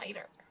a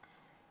spider.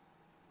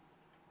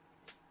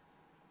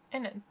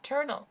 And a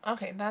turtle.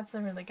 Okay, that's a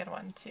really good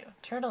one too.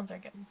 Turtles are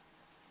good.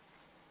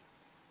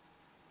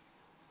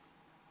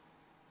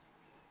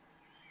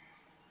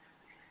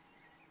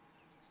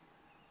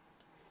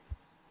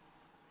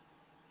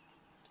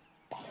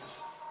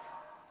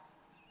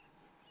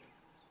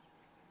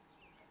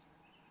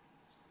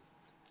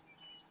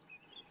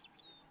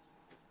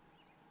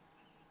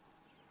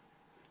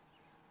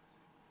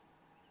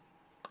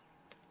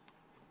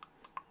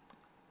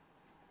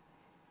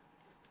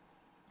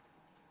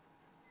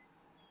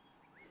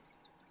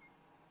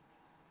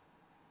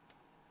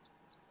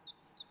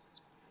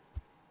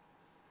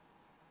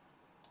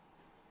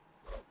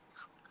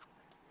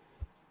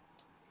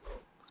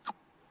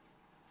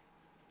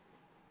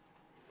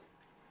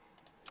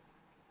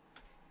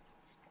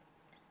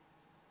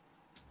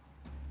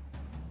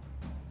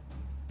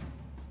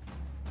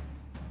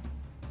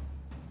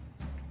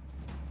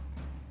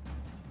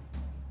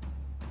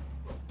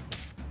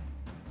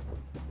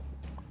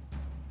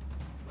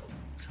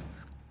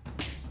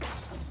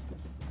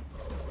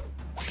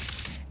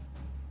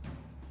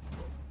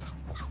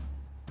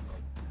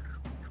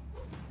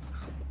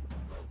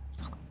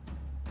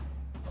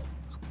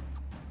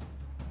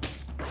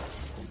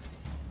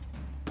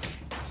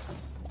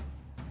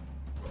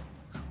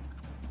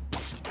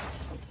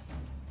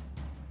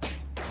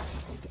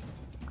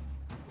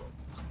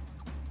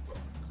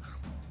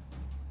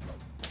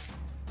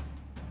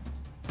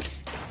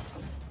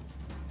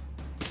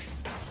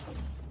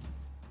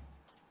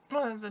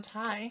 Well, it was a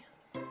tie.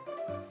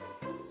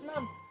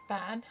 Not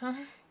bad, huh?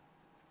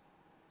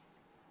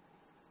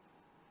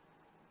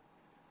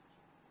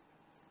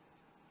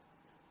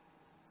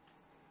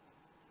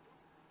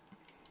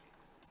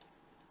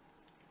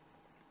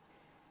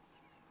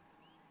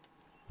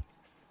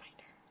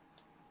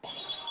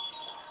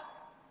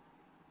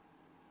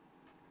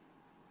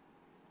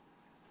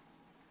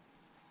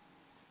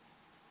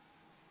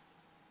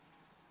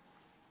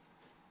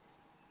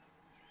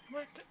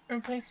 What?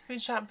 Replace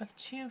food shop with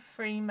 2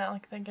 free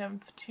milk that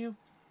give 2...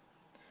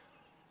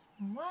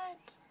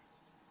 What?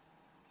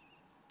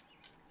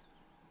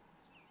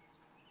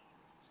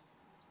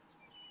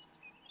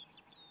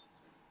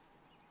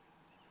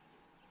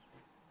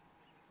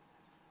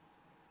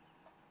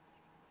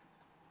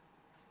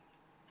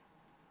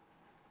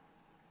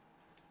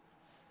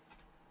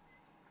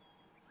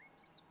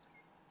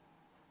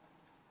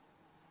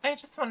 I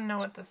just want to know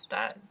what this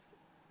does.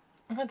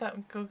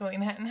 Without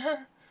Googling it.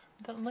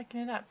 Without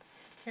looking it up.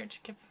 Here,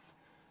 just give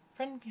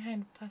friend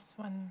behind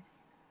 +1.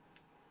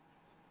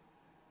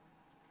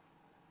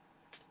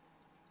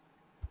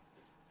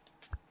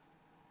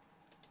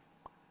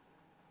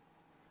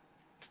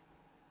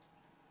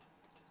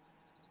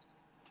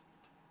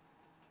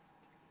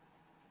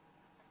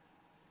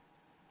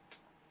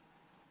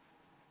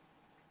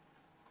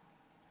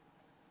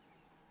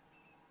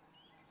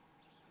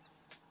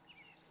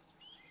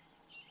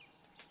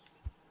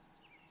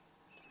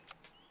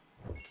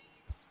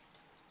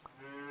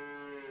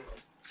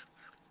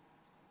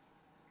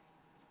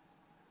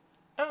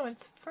 Oh,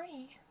 it's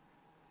free.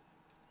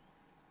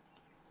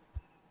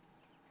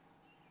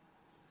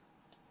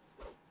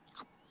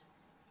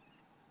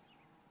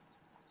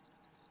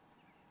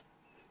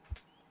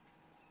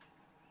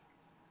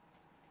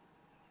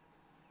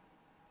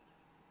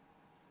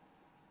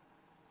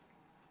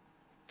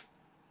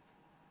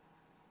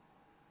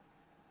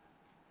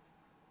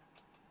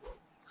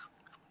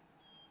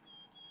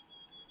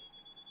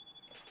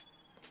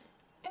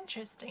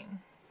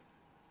 Interesting.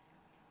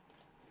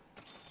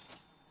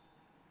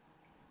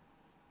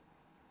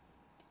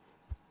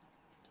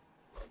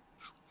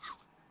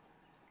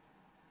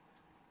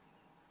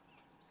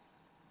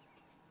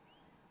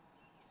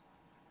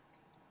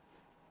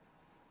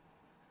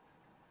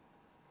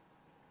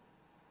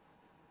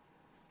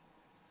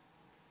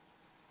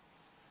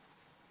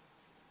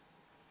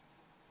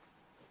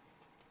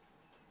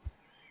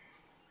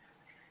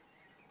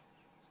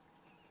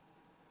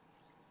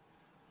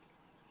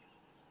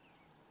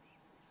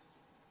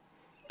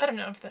 I don't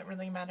know if that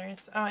really matters.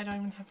 Oh, I don't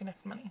even have enough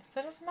money,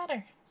 so it doesn't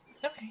matter.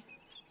 Okay.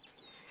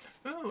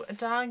 Ooh, a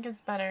dog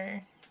is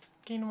better.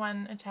 Gain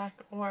 1 attack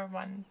or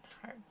 1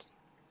 heart.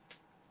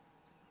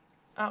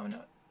 Oh, no.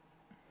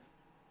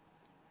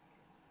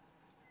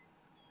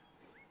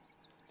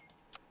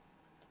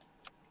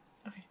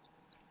 Okay.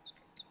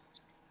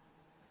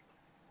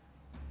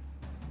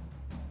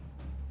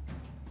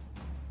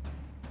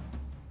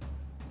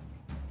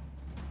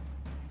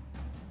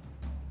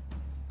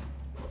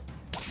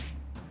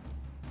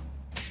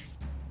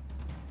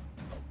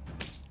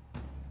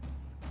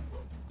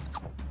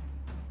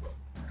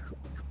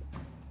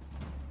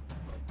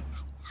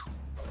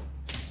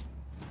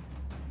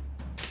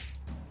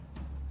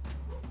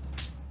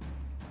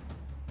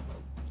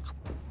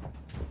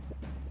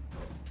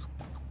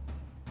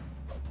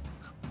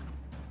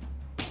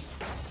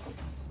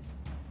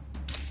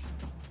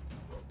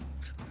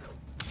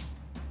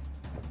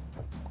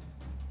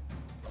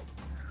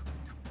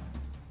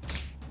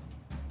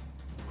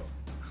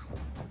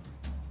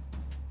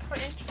 Oh,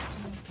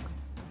 interesting.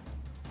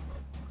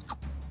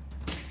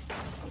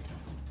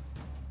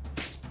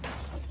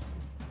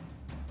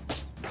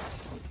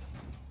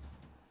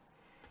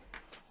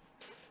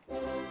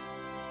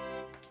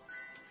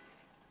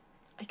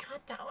 I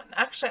got that one.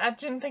 Actually, I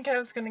didn't think I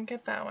was gonna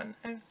get that one.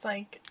 I was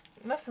like,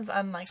 this is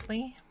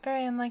unlikely.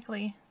 Very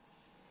unlikely.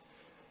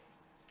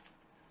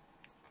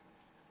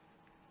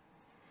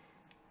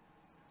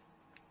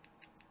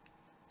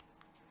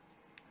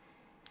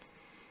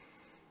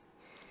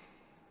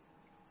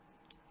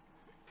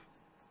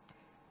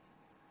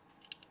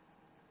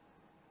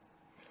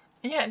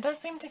 Yeah, it does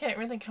seem to get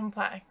really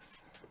complex.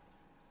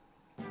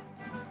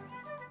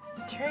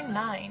 Turn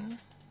 9.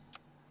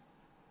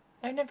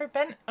 I've never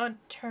been on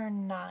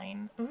turn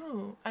 9.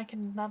 Ooh, I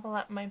can level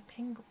up my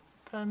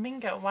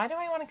flamingo. Why do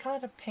I want to call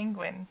it a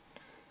penguin?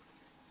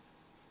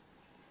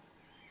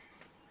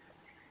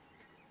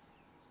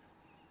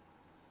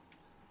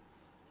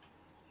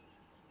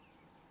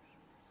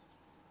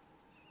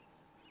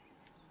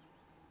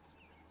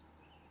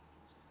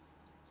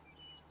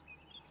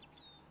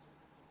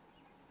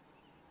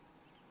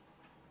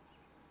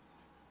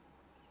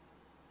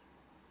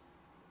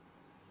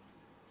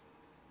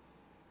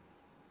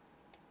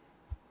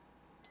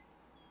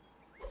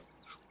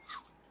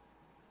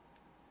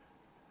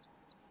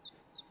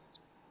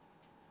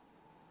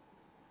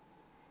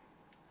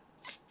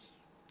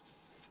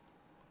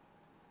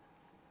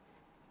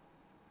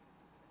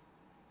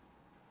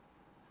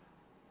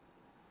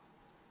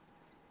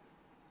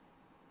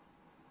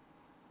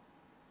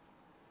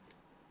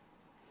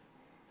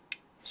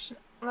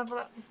 Level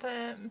up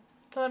the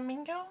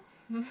flamingo?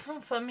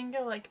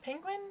 Flamingo like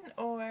penguin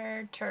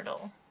or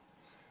turtle?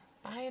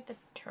 Buy the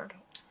turtle.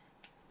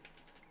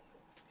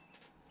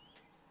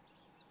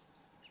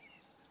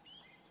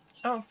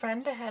 Oh,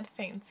 friend ahead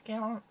faints.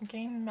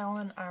 Gain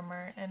melon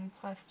armor and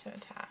 +2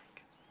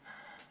 attack.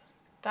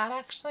 That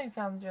actually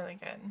sounds really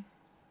good.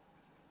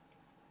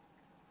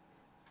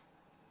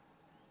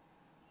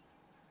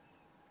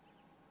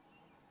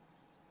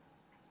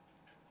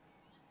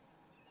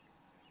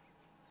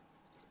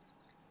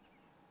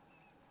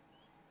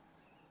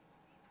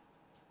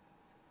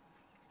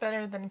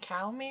 Better than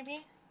cow,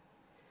 maybe?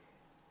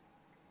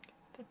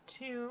 The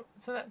 2,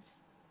 so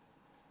that's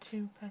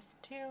 2 +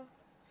 2.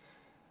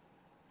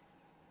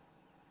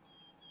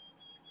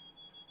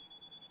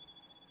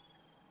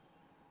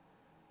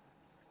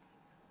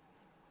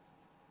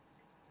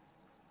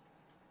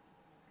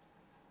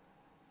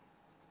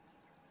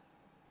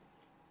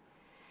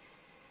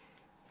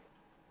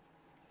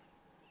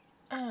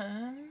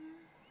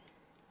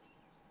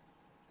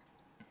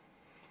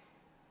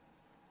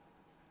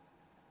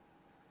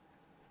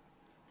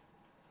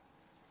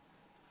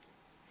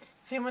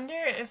 So I wonder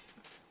if,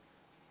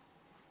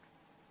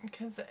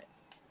 because,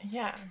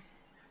 yeah,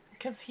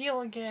 because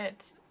he'll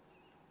get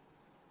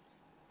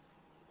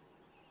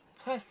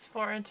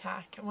 +4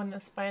 attack when the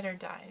spider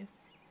dies.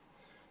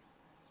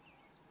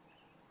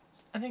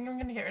 I think I'm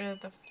gonna get rid of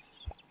the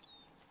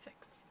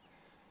 6.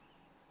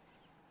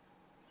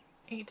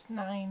 8,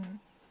 9,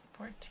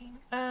 14.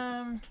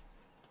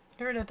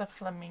 Get rid of the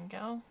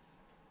flamingo.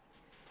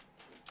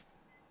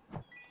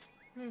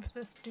 Move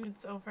this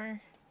dude's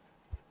over.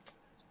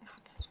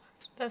 Not this one.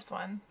 This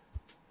one.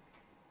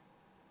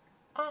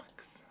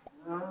 Ox.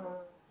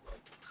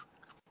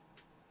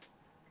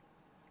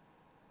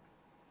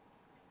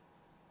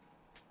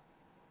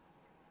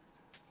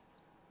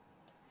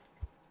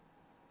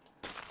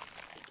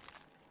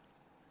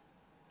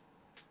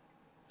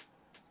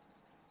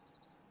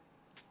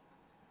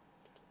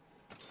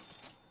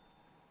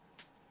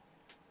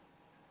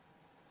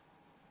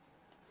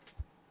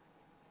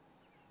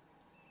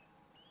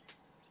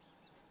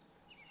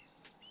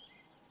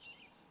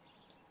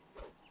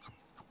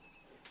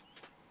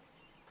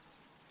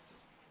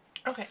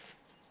 Okay.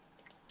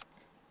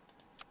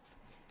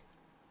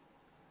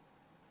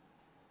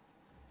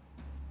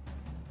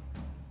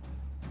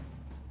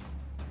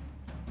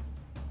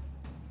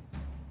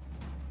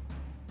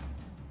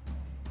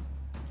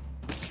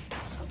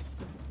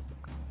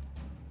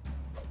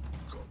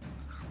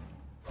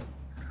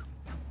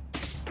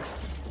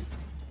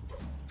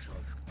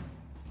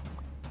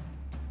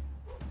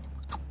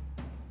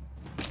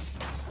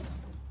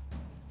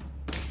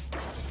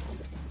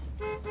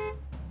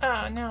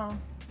 Oh no.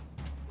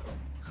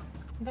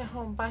 The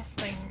whole bus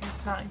thing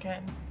is not good.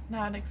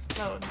 Now it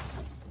explodes.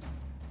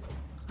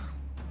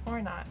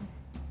 Or not.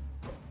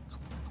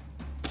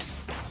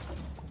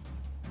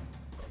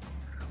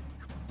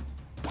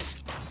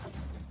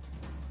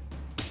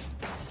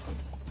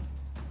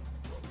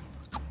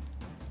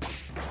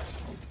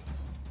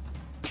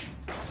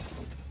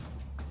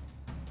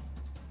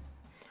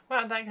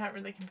 Wow, that got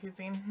really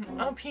confusing.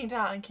 OP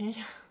dog.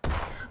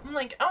 I'm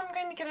like, oh, I'm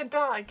going to get a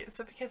dog.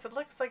 So because it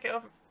looks like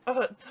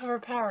it's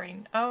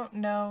overpowering. Oh,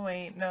 no,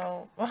 wait,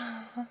 no.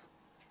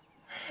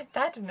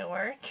 That didn't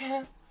work.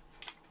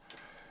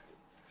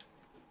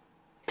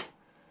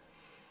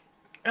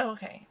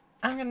 Okay,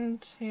 I'm going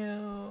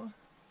to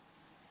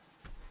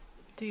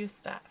do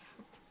stuff,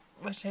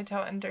 which I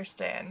don't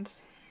understand.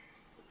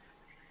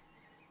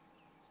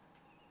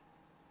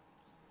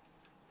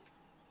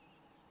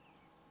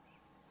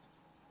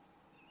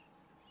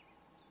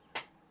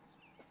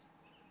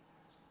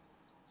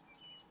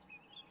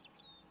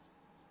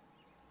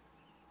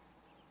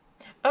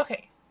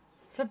 Okay,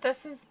 so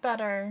this is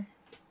better.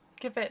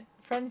 Give it,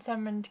 friend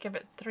summoned, give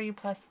it 3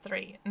 plus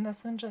 3. And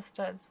this one just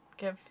does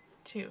give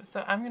 2.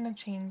 So I'm going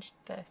to change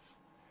this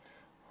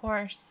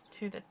horse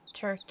to the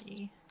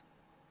turkey.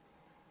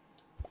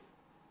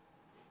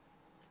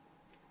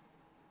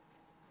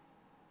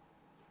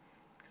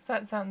 Because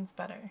that sounds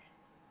better.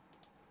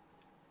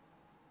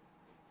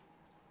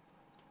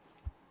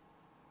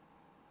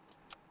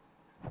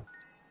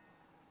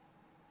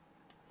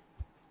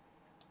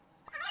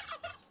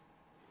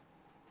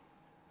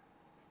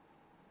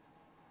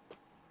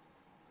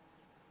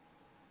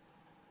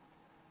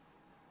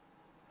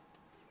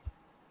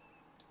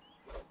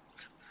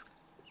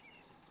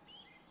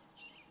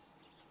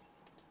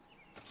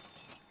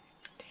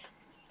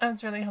 I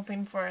was really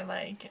hoping for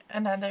like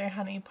another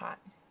honey pot,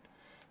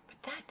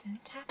 but that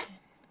didn't happen.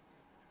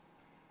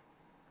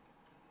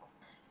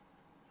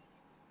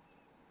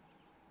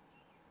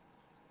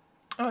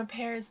 Oh, a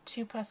pair is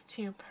 2 plus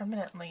 2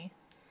 permanently.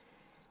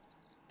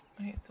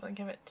 Okay, so we'll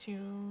give it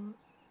to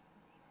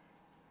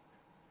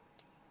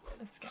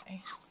this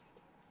guy.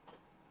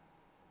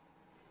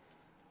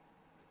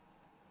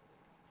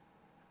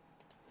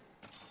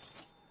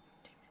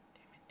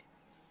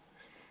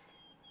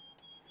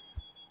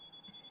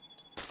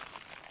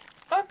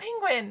 Oh, a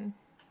penguin!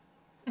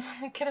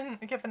 I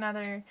couldn't give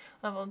another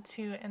level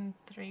 2 and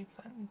 3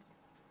 funds.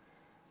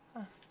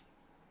 Huh.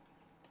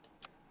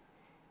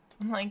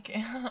 I'm like,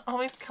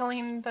 always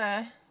calling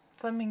the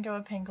flamingo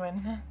a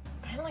penguin.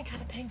 Finally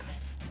got a penguin.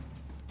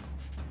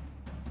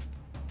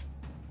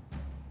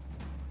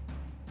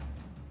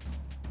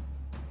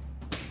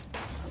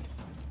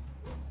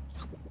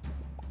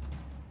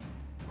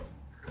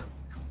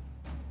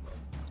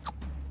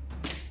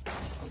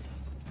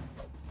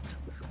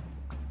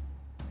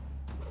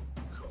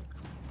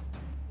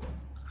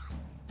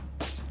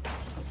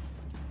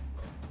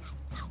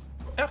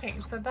 Okay,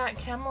 so that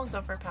camel's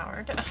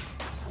overpowered.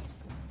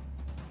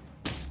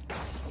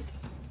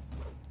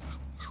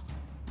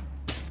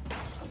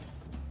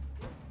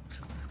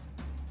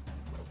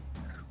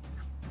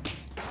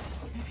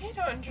 Maybe I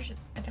don't understand.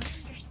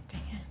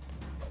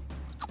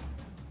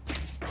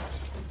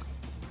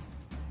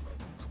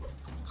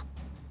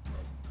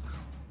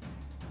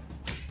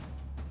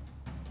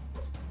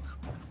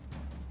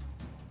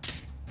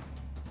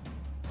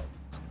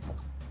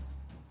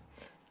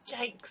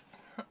 Yikes.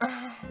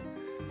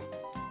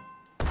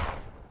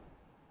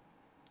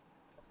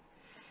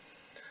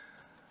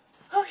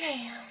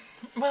 Okay,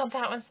 well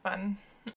that was fun.